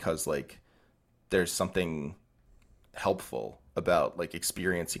ending, but because like there's something helpful about like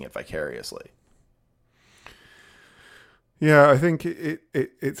experiencing it vicariously. Yeah, I think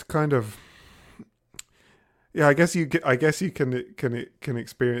it's kind of, yeah, I guess you can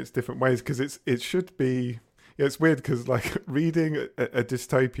experience different ways, because it should be. Yeah, it's weird because like reading a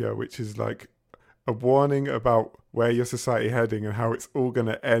dystopia, which is like a warning about where your society heading and how it's all going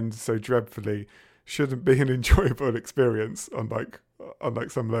to end so dreadfully, shouldn't be an enjoyable experience on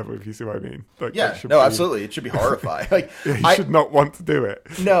some level, if you see what I mean. Like, yeah, no, absolutely, it should be horrifying. Like yeah, you should not want to do it.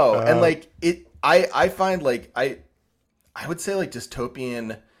 No, and like it, I find like I would say like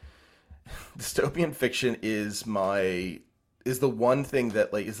dystopian fiction is the one thing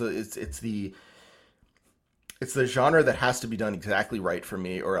that like it's the genre that has to be done exactly right for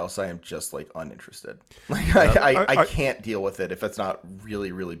me, or else I am just like uninterested. Like I can't deal with it if it's not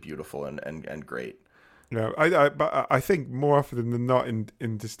really, really beautiful and great. No, but I think more often than not in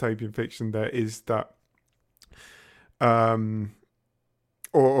dystopian fiction there is that,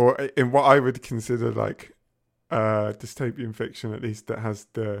 or in what I would consider like dystopian fiction, at least, that has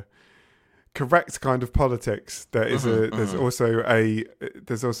the correct kind of politics. There is there's also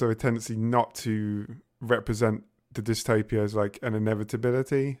a tendency not to represent the dystopia as like an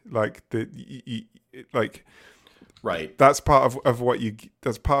inevitability, like like. Right. That's part of what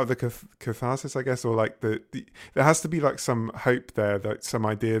that's part of the catharsis, I guess, or like the there has to be like some hope there, that some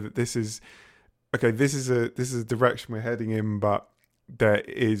idea that this is a direction we're heading in, but there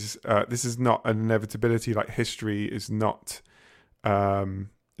is this is not an inevitability. Like history is not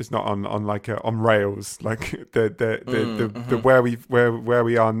it's not on like on rails. Like the where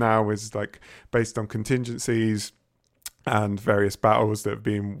we are now is like based on contingencies and various battles that have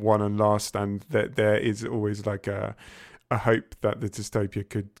been won and lost, and that there is always like a a hope that the dystopia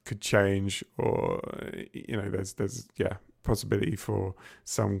could change, or there's possibility for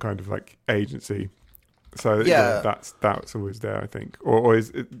some kind of like agency. So that's always there, I think, or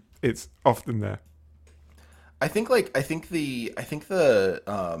is it's often there. I think the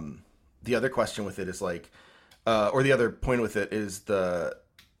other question with it is like, or the other point with it is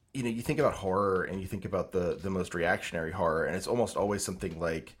you think about horror and you think about the most reactionary horror, and it's almost always something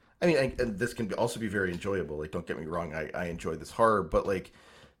like, and this can also be very enjoyable. Like, don't get me wrong, I enjoy this horror, but like,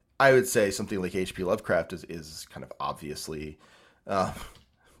 I would say something like H.P. Lovecraft is kind of obviously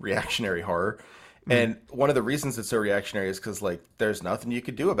reactionary horror. Mm. And one of the reasons it's so reactionary is because like there's nothing you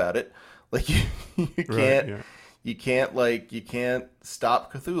could do about it. Like you can't. Right, yeah. You can't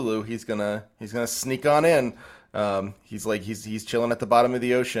stop Cthulhu. He's gonna sneak on in. He's chilling at the bottom of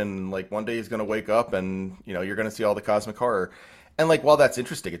the ocean. Like one day he's gonna wake up and you're gonna see all the cosmic horror. And like while that's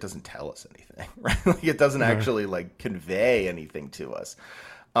interesting, it doesn't tell us anything, right? Like it doesn't actually like convey anything to us.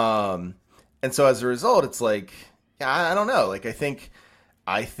 And so as a result, it's like, I don't know. Like I think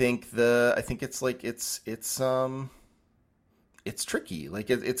it's like it's tricky. Like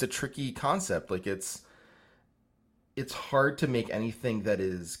it's a tricky concept. Like it's hard to make anything that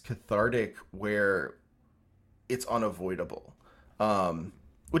is cathartic where it's unavoidable.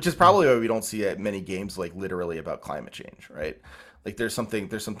 Which is probably why we don't see many games like literally about climate change, right? Like there's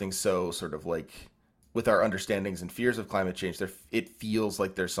something so sort of like with our understandings and fears of climate change, it feels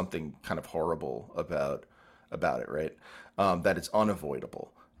like there's something kind of horrible about it, right? That it's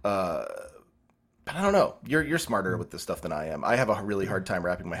unavoidable. But I don't know. You're smarter with this stuff than I am. I have a really hard time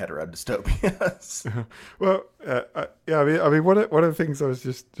wrapping my head around dystopias. Well, I mean, one of the things I was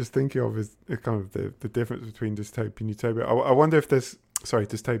just thinking of is kind of the difference between dystopia and utopia. I wonder if there's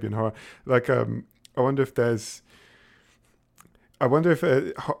dystopian horror. Like, I wonder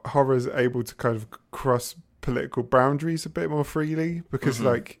if horror is able to kind of cross political boundaries a bit more freely, because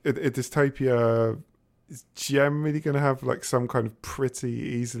like a dystopia is generally going to have like some kind of pretty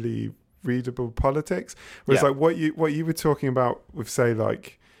easily readable politics, whereas like what you were talking about with, say,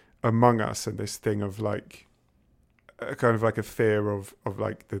 like Among Us, and this thing of like a kind of like a fear of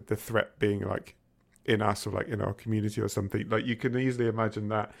like the threat being like in us or like in our community or something. Like you can easily imagine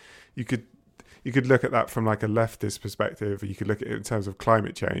that you could look at that from like a leftist perspective, or you could look at it in terms of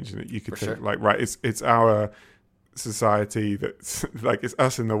climate change, and you could think like, right, it's our society that's like, it's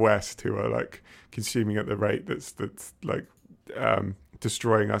us in the West who are like consuming at the rate that's like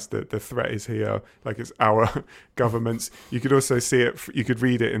destroying us. The threat is here, like it's our governments. You could also see it, you could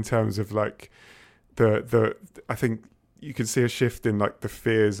read it in terms of like the I think you could see a shift in like the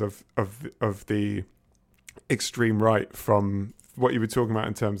fears of the extreme right from what you were talking about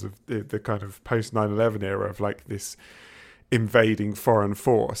in terms of the kind of post 9/11 era of like this invading foreign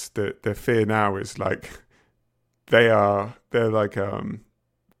force. The fear now is like they're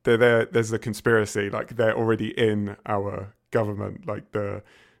there, there's a conspiracy, like they're already in our government, like the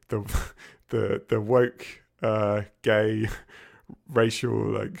woke gay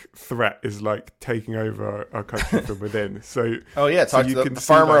racial like threat is like taking over our country from within. So the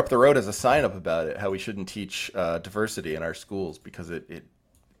farmer up the road has a sign up about it, how we shouldn't teach diversity in our schools because it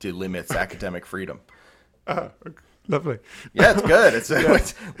delimits academic freedom. Lovely. Yeah, it's good.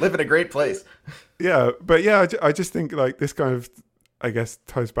 It's live in a great place. Yeah, but yeah, I just think like this kind of, I guess,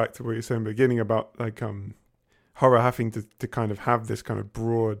 ties back to what you're saying at the beginning about like horror having to kind of have this kind of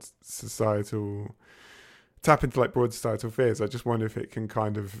broad societal, tap into like broad societal fears. I just wonder if it can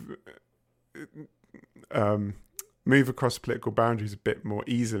kind of move across political boundaries a bit more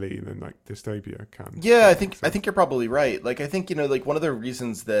easily than like dystopia can. Yeah, I think you're probably right. Like I think, like one of the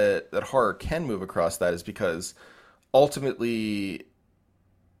reasons that horror can move across that is because ultimately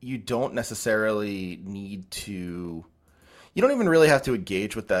you don't necessarily need to, you don't even really have to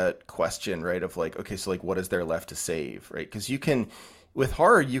engage with that question, right? Of like, okay, so like what is there left to save, right? Because you can, with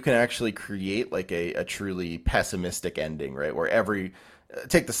horror, you can actually create like a truly pessimistic ending, right? Where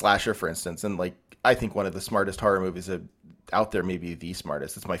take the slasher, for instance, and like, I think one of the smartest horror movies out there, maybe the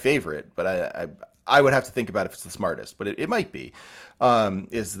smartest. It's my favorite, but I would have to think about if it's the smartest, but it might be,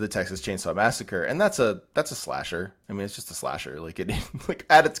 is the Texas Chainsaw Massacre. And that's a slasher. I mean, it's just a slasher. Like like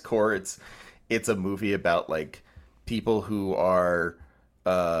at its core, it's a movie about like people who are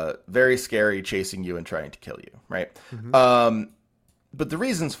very scary, chasing you and trying to kill you, right? Mm-hmm. But the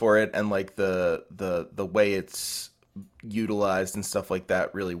reasons for it and like the way it's utilized and stuff like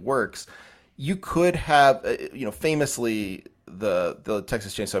that really works. You could have, famously, the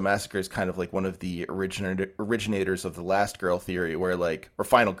Texas Chainsaw Massacre is kind of like one of the originators of the last girl theory, or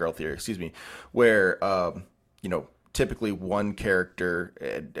final girl theory, excuse me, where typically one character,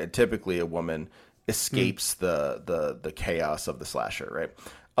 and typically a woman, escapes the chaos of the slasher, right?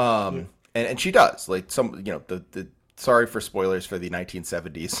 And she does, like, the sorry for spoilers for the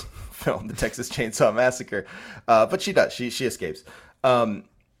 1970s film, The Texas Chainsaw Massacre, but she does. She escapes.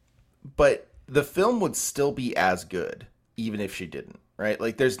 But the film would still be as good even if she didn't, right?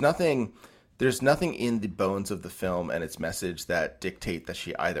 Like, there's nothing in the bones of the film and its message that dictate that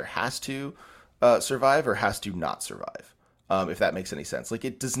she either has to survive or has to not survive. If that makes any sense. Like,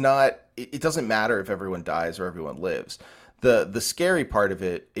 it doesn't matter if everyone dies or everyone lives. The scary part of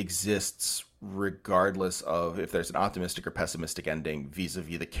it exists regardless of if there's an optimistic or pessimistic ending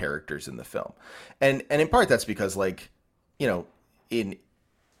vis-a-vis the characters in the film. And in part that's because, like, in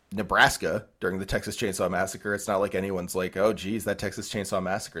Nebraska during the Texas Chainsaw Massacre, it's not like anyone's like, oh geez, that Texas Chainsaw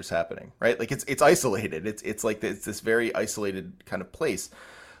Massacre is happening, right? Like, it's isolated. It's like it's this very isolated kind of place.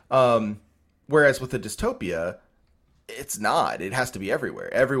 Whereas with the dystopia, it's not. It has to be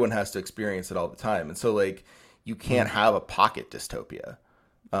everywhere. Everyone has to experience it all the time. And so, like, you can't have a pocket dystopia.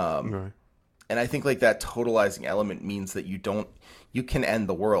 No. And I think, like, that totalizing element means that you can end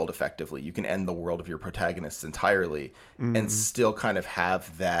the world effectively. You can end the world of your protagonists entirely and still kind of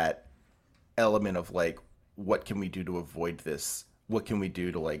have that element of, like, what can we do to avoid this? What can we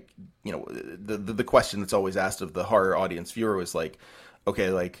do to, like, the question that's always asked of the horror audience viewer was like, okay,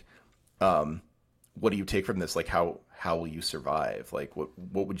 like, what do you take from this? Like, how will you survive? Like,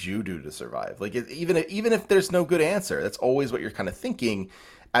 what would you do to survive? Like, even if there's no good answer, that's always what you're kind of thinking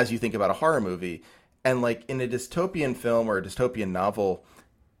as you think about a horror movie. And, like, in a dystopian film or a dystopian novel,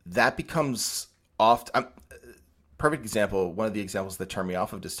 that becomes perfect example. One of the examples that turned me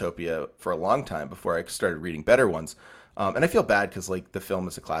off of dystopia for a long time before I started reading better ones. And I feel bad because, like, the film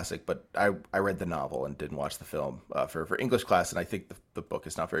is a classic, but I read the novel and didn't watch the film for English class, and I think the book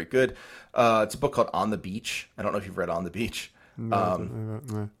is not very good. It's a book called On the Beach. I don't know if you've read On the Beach. No, I don't know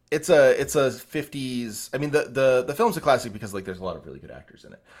that, no. It's a 50s. I mean, the film's a classic because, like, there's a lot of really good actors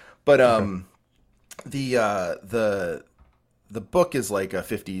in it. But the book is like a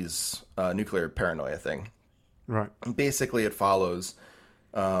 50s nuclear paranoia thing. Right. And basically, it follows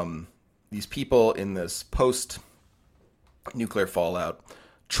these people in this post-nuclear fallout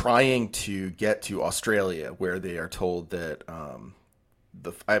trying to get to Australia, where they are told that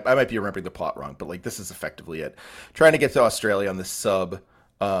I might be remembering the plot wrong, but, like, this is effectively it. Trying to get to Australia on this sub,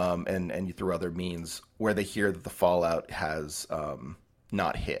 and through other means, where they hear that the fallout has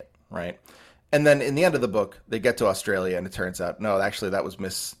not hit, right? And then in the end of the book, they get to Australia, and it turns out, no, actually, that was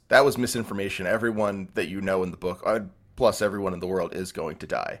misinformation. Everyone that you know in the book, plus everyone in the world, is going to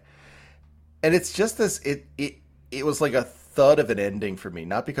die. And it's just this. It was like a thud of an ending for me,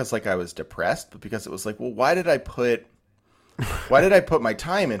 not because, like, I was depressed, but because it was like, well, why did I put my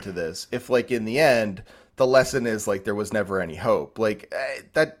time into this if, like, in the end the lesson is, like, there was never any hope? Like,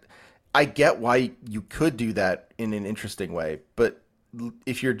 that, I get why you could do that in an interesting way, but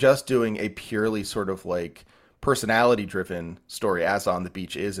if you're just doing a purely sort of, like, personality driven story, as On the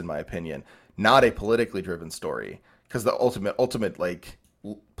Beach is, in my opinion, not a politically driven story, because the ultimate like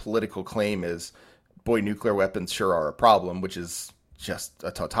political claim is, boy, nuclear weapons sure are a problem, which is just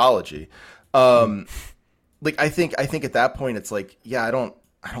a tautology. Like, I think at that point it's like, yeah, I don't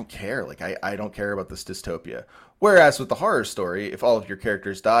care. Like, I don't care about this dystopia. Whereas with the horror story, if all of your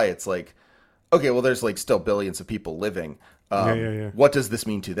characters die, it's like, okay, well, there's, like, still billions of people living. Yeah. What does this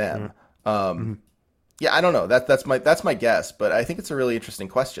mean to them? Yeah, I don't know. That's my guess, but I think it's a really interesting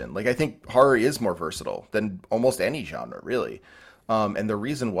question. Like, I think horror is more versatile than almost any genre, really. And the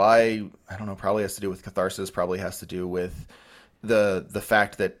reason why, I don't know, probably has to do with catharsis, probably has to do with the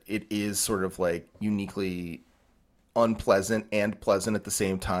fact that it is sort of, like, uniquely unpleasant and pleasant at the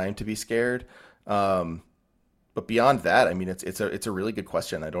same time to be scared. But beyond that, I mean, it's a really good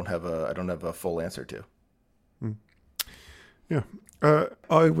question. I don't have a full answer to. Yeah.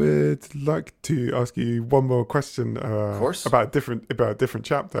 I would like to ask you one more question. Of course. About a different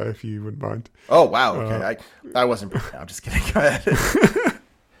chapter, if you wouldn't mind. Oh wow! Okay, I wasn't. I'm just kidding. Go ahead.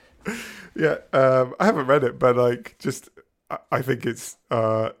 Yeah, I haven't read it, but, like, just I think it's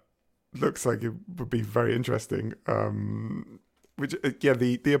looks like it would be very interesting.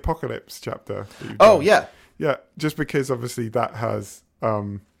 The apocalypse chapter. Yeah, just because obviously that has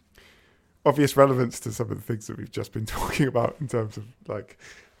obvious relevance to some of the things that we've just been talking about in terms of, like,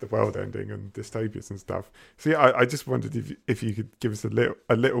 the world ending and dystopias and stuff. So yeah, I just wondered if you could give us a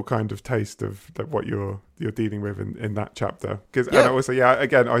little kind of taste of what you're dealing with in that chapter. And also, yeah,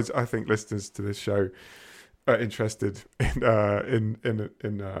 again, I think listeners to this show are interested in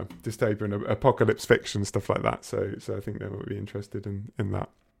dystopia and apocalypse fiction, stuff like that. So I think they might be interested in that.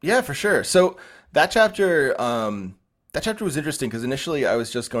 Yeah, for sure. So that chapter, That chapter was interesting because initially I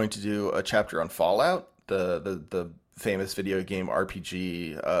was just going to do a chapter on Fallout, the famous video game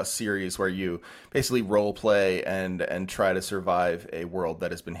RPG series where you basically role play and try to survive a world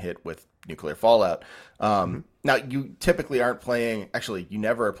that has been hit with nuclear fallout. Now you typically aren't playing. Actually, you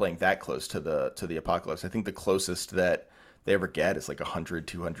never are playing that close to the apocalypse. I think the closest that they ever get is like 100,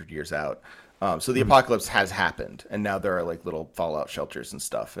 200 years out. So the apocalypse has happened, and now there are like little fallout shelters and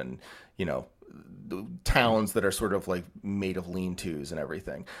stuff, and towns that are sort of like made of lean-tos and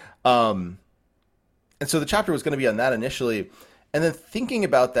everything. And so the chapter was going to be on that initially. And then thinking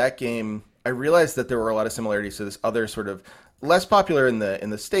about that game, I realized that there were a lot of similarities to this other sort of less popular in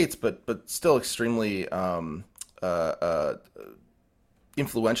the States, but still extremely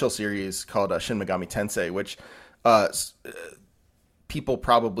influential series called Shin Megami Tensei, which people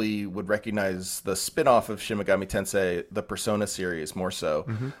probably would recognize the spin-off of Shin Megami Tensei, the Persona series, more so.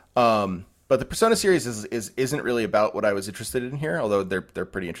 But the Persona series isn't really about what I was interested in here, although they're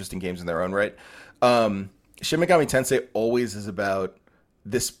pretty interesting games in their own right. Shin Megami Tensei always is about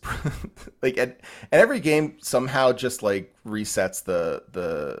this, like, and every game somehow just like resets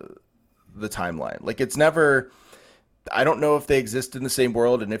the timeline. Like, it's never. I don't know if they exist in the same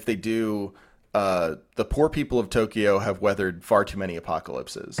world, and if they do, the poor people of Tokyo have weathered far too many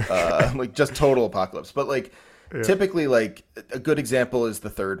apocalypses, like just total apocalypse. But like. Yeah. Typically, like, a good example is the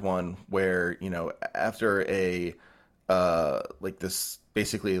third one where, after a, like this,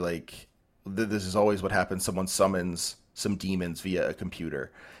 basically, like, this is always what happens. Someone summons some demons via a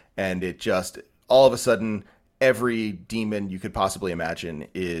computer, and it just, all of a sudden, every demon you could possibly imagine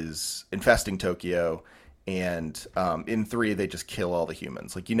is infesting Tokyo, and in 3, they just kill all the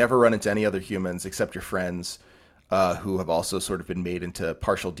humans. Like, you never run into any other humans except your friends who have also sort of been made into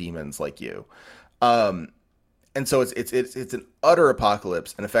partial demons like you. And so it's an utter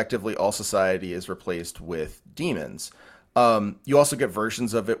apocalypse, and effectively all society is replaced with demons. You also get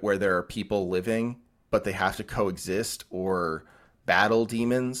versions of it where there are people living, but they have to coexist or battle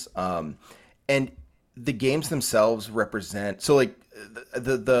demons. And the games themselves represent, so like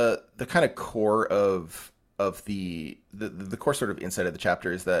the kind of core of the core sort of insight of the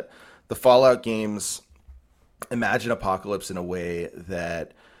chapter is that the Fallout games imagine apocalypse in a way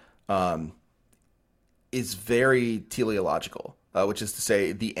that is very teleological, which is to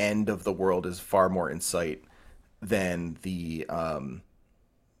say the end of the world is far more in sight than the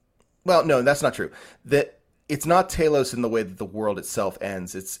well, no, that's not true. That it's not Talos in the way that the world itself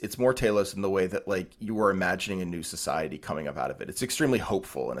ends. It's more Talos in the way that, like, you are imagining a new society coming up out of it. It's extremely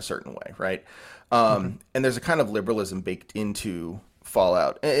hopeful in a certain way, right? And there's a kind of liberalism baked into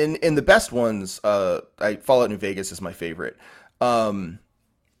Fallout. And the best ones, Fallout New Vegas is my favorite.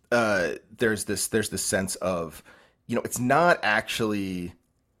 There's this sense of, it's not actually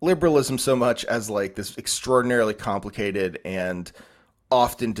liberalism so much as like this extraordinarily complicated and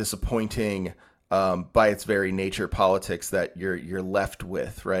often disappointing by its very nature politics that you're left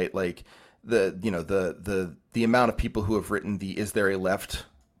with, right? Like the amount of people who have written the "Is there a left"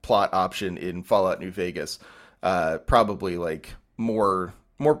 plot option in Fallout New Vegas, probably like more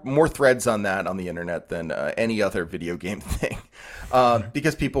threads on that on the internet than any other video game thing,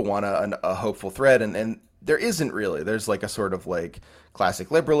 because people want a hopeful thread, and there isn't really. There's like a sort of like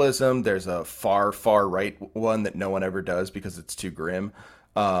classic liberalism. There's a far right one that no one ever does because it's too grim.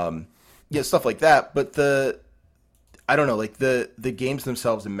 Stuff like that. But I don't know, like the games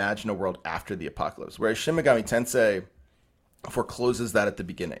themselves imagine a world after the apocalypse, whereas Shin Megami Tensei forecloses that at the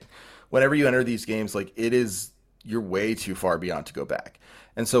beginning. Whenever you enter these games, like, you're way too far beyond to go back.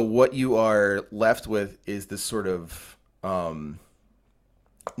 And so what you are left with is this sort of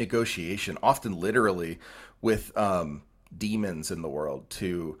negotiation, often literally, with demons in the world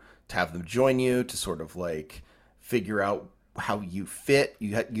to have them join you, to sort of like figure out how you fit.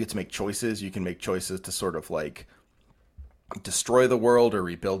 You get to make choices. You can make choices to sort of like destroy the world or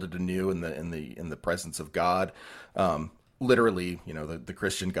rebuild it anew in the presence of God. Literally, the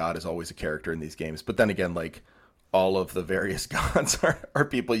Christian God is always a character in these games. But then again, like, all of the various gods are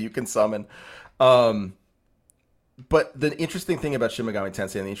people you can summon. But the interesting thing about Shin Megami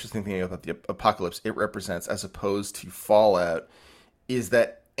Tensei, and the interesting thing about the apocalypse it represents, as opposed to Fallout, is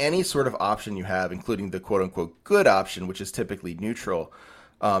that any sort of option you have, including the quote-unquote good option, which is typically neutral,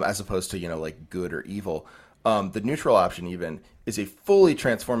 as opposed to, like, good or evil, the neutral option even is a fully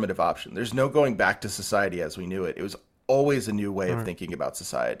transformative option. There's no going back to society as we knew it. It was always a new way of thinking about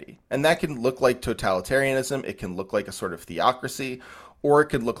society. And that can look like totalitarianism. It can look like a sort of theocracy, or it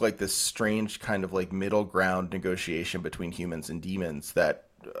could look like this strange kind of like middle ground negotiation between humans and demons that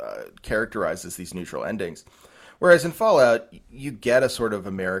characterizes these neutral endings. Whereas in Fallout, you get a sort of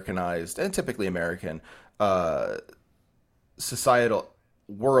Americanized, and typically American, societal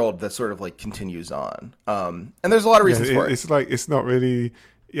world that sort of like continues on. And there's a lot of reasons for it. It's like, it's not really,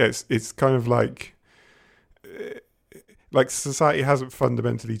 it's kind of like society hasn't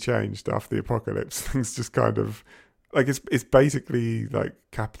fundamentally changed after the apocalypse. Things just kind of like, it's basically like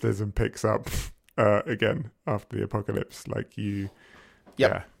capitalism picks up again after the apocalypse. Like you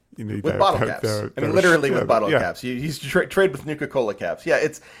need with bottle caps. Literally with bottle caps. You trade with Nuka-Cola caps. Yeah,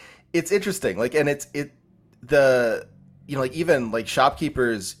 it's interesting. Like, and even like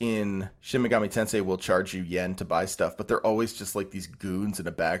shopkeepers in Shin Megami Tensei will charge you yen to buy stuff, but they're always just like these goons in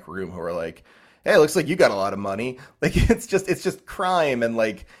a back room who are like, "Hey, it looks like you got a lot of money." Like it's just crime, and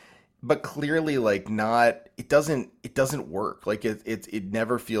like, but clearly like not. It doesn't work. Like it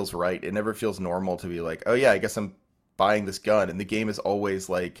never feels right. It never feels normal to be like, "Oh yeah, I guess I'm buying this gun," and the game is always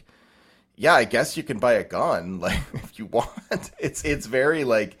like, "Yeah, I guess you can buy a gun like if you want." It's very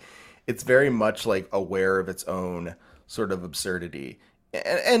much like aware of its own sort of absurdity,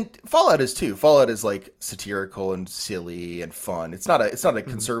 and Fallout is too. Fallout is like satirical and silly and fun. It's not a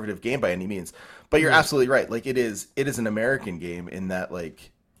conservative game by any means, but you're absolutely right. Like it is an American game in that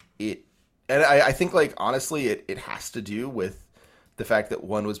like it, and I think like honestly it has to do with the fact that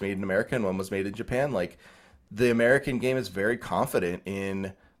one was made in America and one was made in Japan. Like the American game is very confident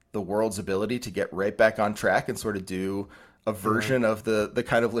in the world's ability to get right back on track and sort of do a version of the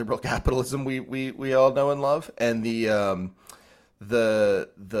kind of liberal capitalism we all know and love, and the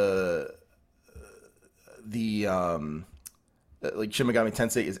like Shin Megami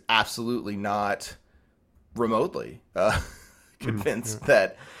Tensei is absolutely not remotely convinced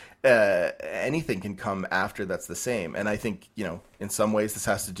that anything can come after that's the same. And I think, in some ways this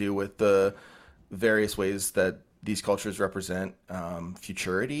has to do with the various ways that these cultures represent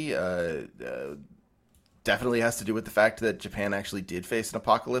futurity. Definitely has to do with the fact that Japan actually did face an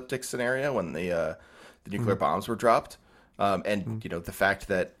apocalyptic scenario when the nuclear bombs were dropped. The fact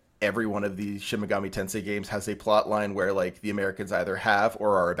that every one of these Shin Megami Tensei games has a plot line where like the Americans either have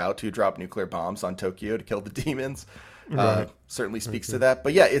or are about to drop nuclear bombs on Tokyo to kill the demons certainly speaks to that.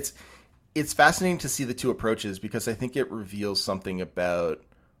 But yeah, it's fascinating to see the two approaches because I think it reveals something about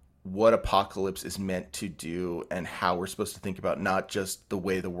what Apocalypse is meant to do and how we're supposed to think about not just the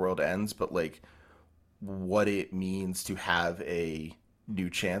way the world ends, but like what it means to have a new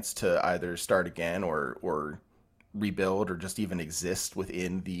chance to either start again or rebuild or just even exist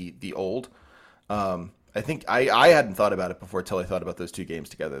within the old. I think I hadn't thought about it before till I thought about those two games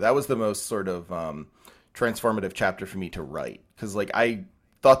together. That was the most sort of transformative chapter for me to write because like I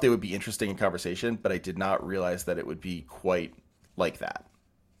thought they would be interesting in conversation, but I did not realize that it would be quite like that.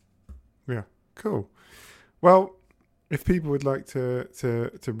 Yeah, cool. Well, if people would like to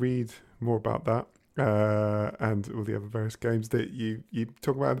read more about that and all the other various games that you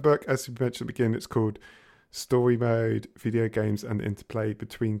talk about in the book, as you mentioned at the beginning, it's called Story Mode, Video Games and the Interplay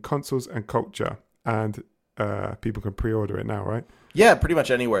Between Consoles and Culture. And people can pre-order it now, right? Yeah, pretty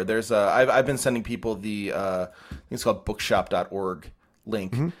much anywhere. There's I've been sending people the I think it's called bookshop.org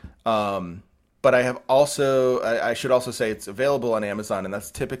link. Mm-hmm. But I have also, I should also say it's available on Amazon, and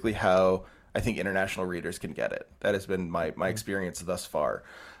that's typically how I think international readers can get it. That has been my experience thus far.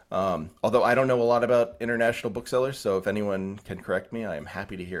 Although I don't know a lot about international booksellers, so if anyone can correct me, I am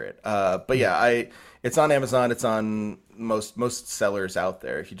happy to hear it. But yeah, it's on Amazon. It's on most sellers out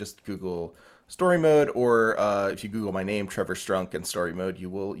there. If you just Google Story Mode, or if you Google my name, Trevor Strunk, and Story Mode,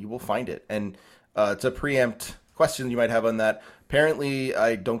 you will find it. And to preempt questions you might have on that, apparently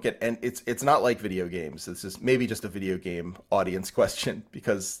I don't get, and it's not like video games. This is maybe just a video game audience question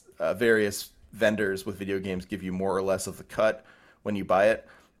because various vendors with video games give you more or less of the cut when you buy it.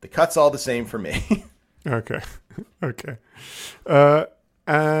 The cut's all the same for me. Okay.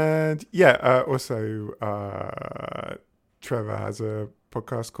 And yeah, also Trevor has a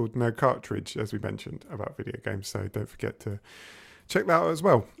podcast called No Cartridge, as we mentioned, about video games. So don't forget to check that out as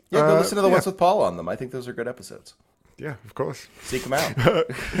well. Yeah, go listen to the ones with Paul on them. I think those are good episodes. Yeah, of course. Seek them out.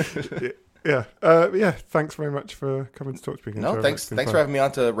 Yeah. Thanks very much for coming to talk to me again. No, Trevor. thanks for having me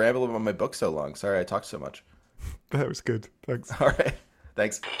on to ramble about my book so long. Sorry I talked so much. That was good. Thanks. All right.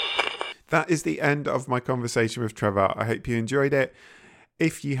 Thanks. That is the end of my conversation with Trevor. I hope you enjoyed it.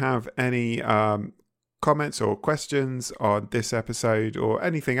 If you have any comments or questions on this episode or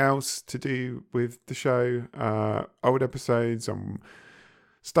anything else to do with the show, old episodes,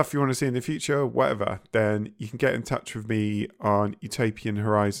 stuff you want to see in the future, whatever, then you can get in touch with me on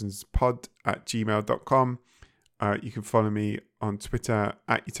utopianhorizonspod@gmail.com. You can follow me on Twitter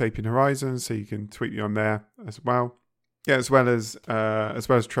 @utopianhorizons, so you can tweet me on there as well. Yeah, as well as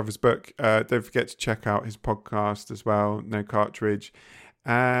Trevor's book. Don't forget to check out his podcast as well, No Cartridge.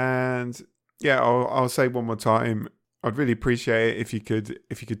 And yeah, I'll say one more time, I'd really appreciate it if you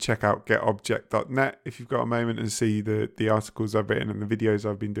could check out getobject.net if you've got a moment and see the articles I've written and the videos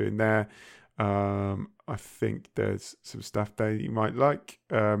I've been doing there. I think there's some stuff there you might like,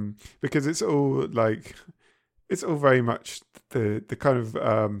 because it's all very much the kind of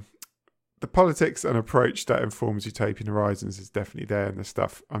the politics and approach that informs Utopian Horizons is definitely there, and the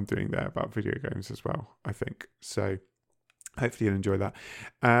stuff I'm doing there about video games as well, I think. So hopefully you'll enjoy that.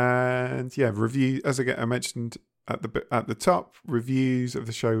 And yeah, review, as I mentioned at the top, reviews of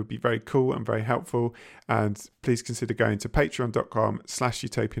the show would be very cool and very helpful. And please consider going to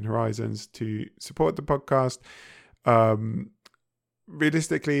patreon.com/Utopian Horizons to support the podcast.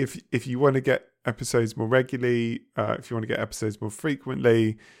 Realistically, if you want to get episodes more regularly, if you want to get episodes more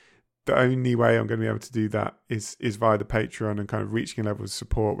frequently, the only way I'm going to be able to do that is via the Patreon and kind of reaching a level of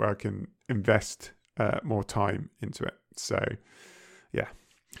support where I can invest more time into it. So yeah.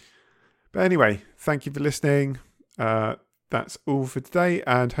 But anyway, thank you for listening. That's all for today,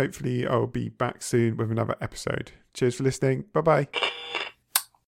 and hopefully I'll be back soon with another episode. Cheers for listening. Bye bye.